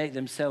anybody to make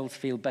themselves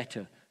feel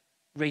better.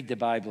 Read the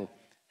Bible,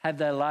 have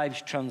their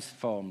lives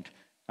transformed,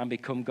 and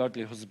become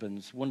godly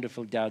husbands,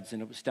 wonderful dads,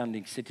 and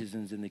upstanding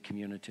citizens in the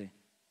community.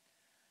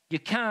 You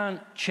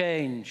can't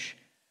change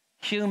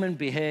human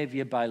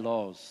behavior by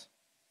laws.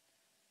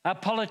 Our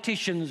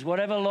politicians,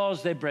 whatever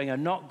laws they bring, are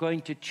not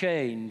going to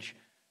change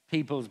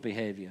people's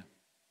behavior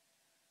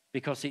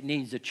because it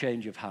needs a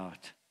change of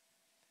heart.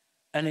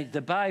 And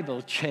the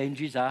Bible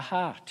changes our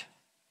heart.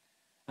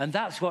 And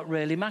that's what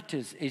really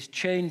matters, is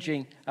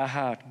changing our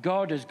heart.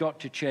 God has got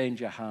to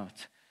change our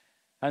heart.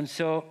 And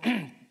so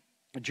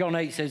John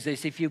 8 says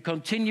this, if you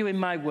continue in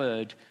my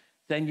word,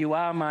 then you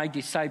are my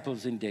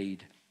disciples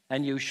indeed,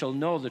 and you shall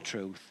know the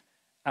truth,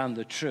 and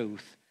the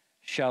truth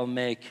shall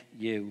make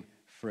you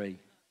free.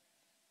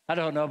 I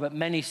don't know, but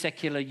many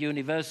secular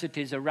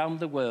universities around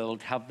the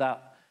world have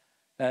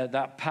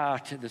that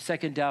part, the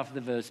second half of the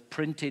verse,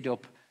 printed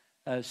up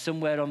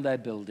somewhere on their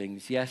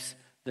buildings. Yes,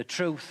 the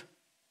truth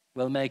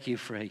will make you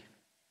free.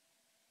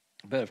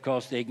 But of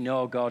course, they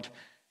ignore God,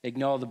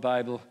 ignore the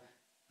Bible,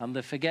 and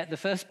they forget the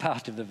first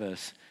part of the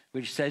verse,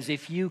 which says,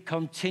 if you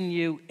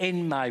continue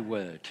in my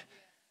word,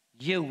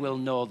 you will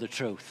know the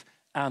truth,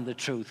 and the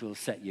truth will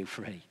set you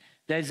free.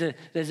 There's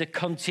a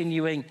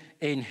continuing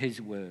in his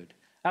word.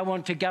 I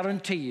want to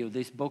guarantee you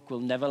this book will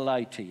never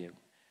lie to you.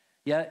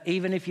 Yeah,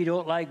 even if you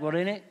don't like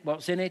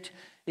what's in it,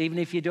 even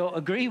if you don't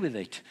agree with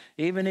it,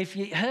 even if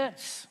it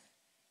hurts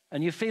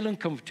and you feel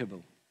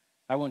uncomfortable,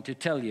 I want to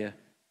tell you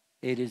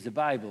it is the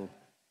Bible,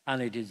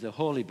 and it is the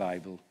Holy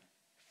Bible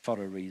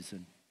for a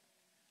reason.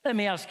 Let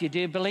me ask you,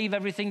 do you believe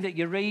everything that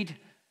you read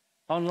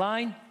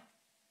online?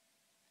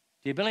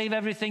 Do you believe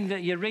everything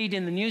that you read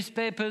in the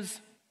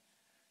newspapers?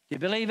 Do you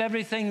believe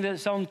everything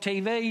that's on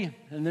TV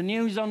and the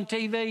news on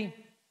TV?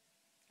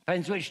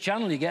 Depends which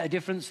channel, you get a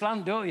different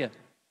slant, don't you?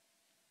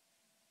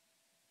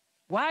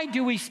 Why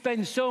do we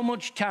spend so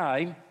much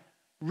time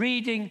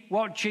reading,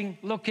 watching,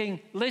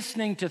 looking,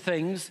 listening to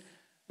things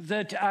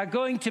that are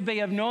going to be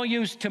of no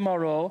use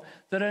tomorrow,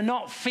 that are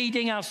not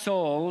feeding our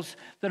souls,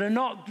 that are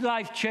not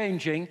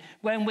life-changing,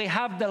 when we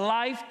have the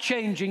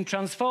life-changing,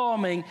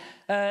 transforming,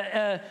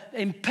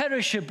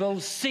 imperishable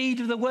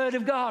seed of the Word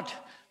of God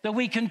that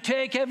we can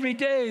take every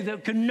day,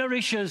 that can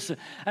nourish us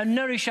and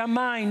nourish our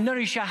mind,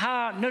 nourish our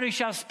heart,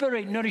 nourish our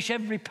spirit, nourish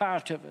every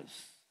part of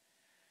us?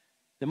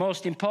 The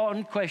most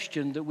important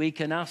question that we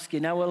can ask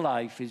in our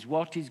life is,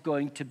 what is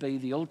going to be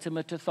the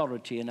ultimate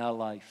authority in our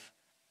life?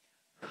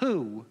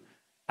 Who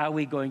are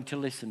we going to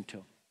listen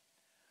to?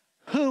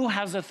 Who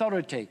has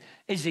authority?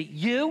 Is it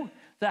you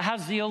that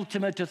has the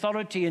ultimate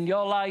authority in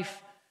your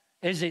life?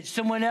 Is it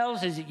someone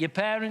else? Is it your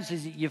parents?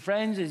 Is it your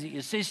friends? Is it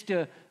your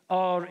sister?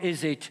 Or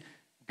is it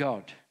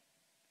God?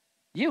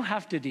 You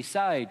have to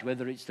decide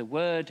whether it's the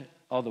Word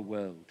or the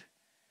world.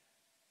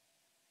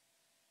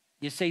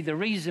 You see, the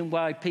reason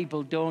why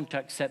people don't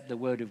accept the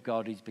Word of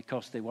God is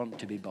because they want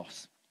to be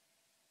boss.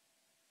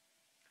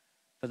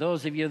 For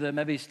those of you that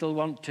maybe still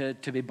want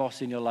to be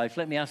boss in your life,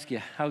 let me ask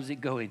you, how's it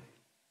going?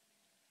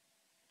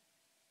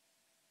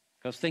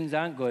 Because things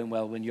aren't going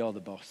well when you're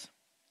the boss.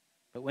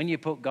 But when you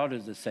put God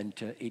as the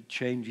center, it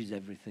changes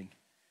everything.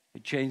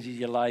 It changes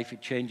your life.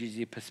 It changes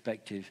your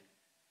perspective.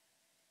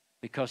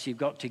 Because you've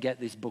got to get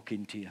this book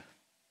into you.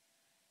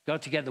 You've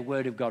got to get the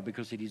Word of God,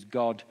 because it is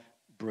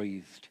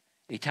God-breathed.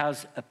 It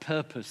has a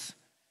purpose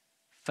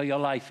for your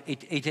life.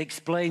 It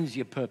explains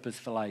your purpose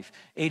for life.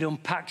 It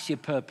unpacks your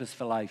purpose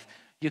for life.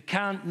 You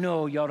can't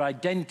know your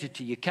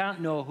identity. You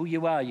can't know who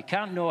you are. You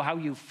can't know how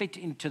you fit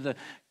into the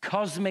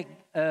cosmic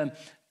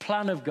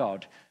plan of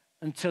God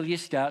until you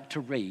start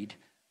to read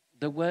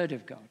the Word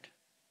of God.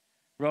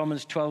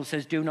 Romans 12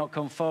 says, do not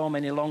conform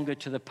any longer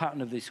to the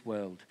pattern of this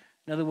world.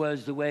 In other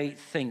words, the way it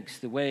thinks,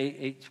 the way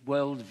its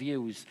world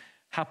views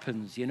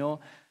happens, you know.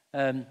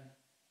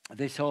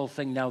 This whole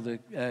thing now,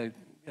 the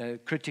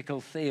critical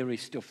theory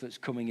stuff that's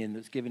coming in,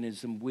 that's giving us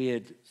some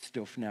weird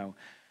stuff now.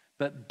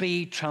 But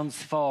be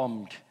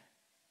transformed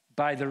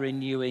by the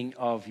renewing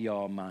of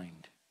your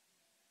mind.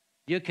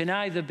 You can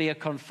either be a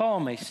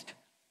conformist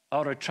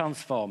or a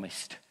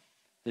transformist.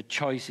 The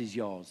choice is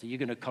yours. Are you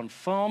going to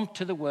conform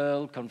to the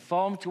world,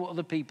 conform to what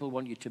other people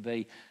want you to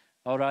be,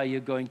 or are you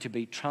going to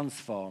be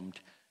transformed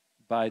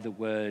by the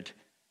Word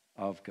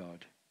of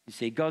God? You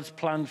see, God's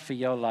plan for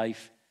your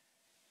life,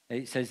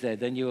 it says there,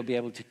 then you will be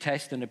able to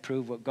test and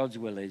approve what God's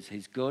will is,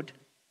 his good,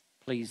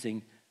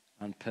 pleasing,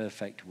 and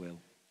perfect will.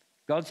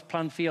 God's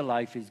plan for your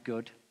life is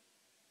good,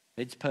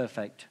 it's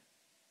perfect,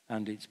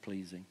 and it's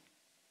pleasing.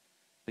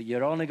 But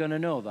you're only going to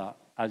know that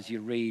as you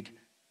read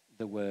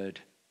the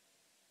Word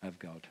of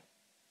God.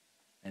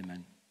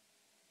 Amen.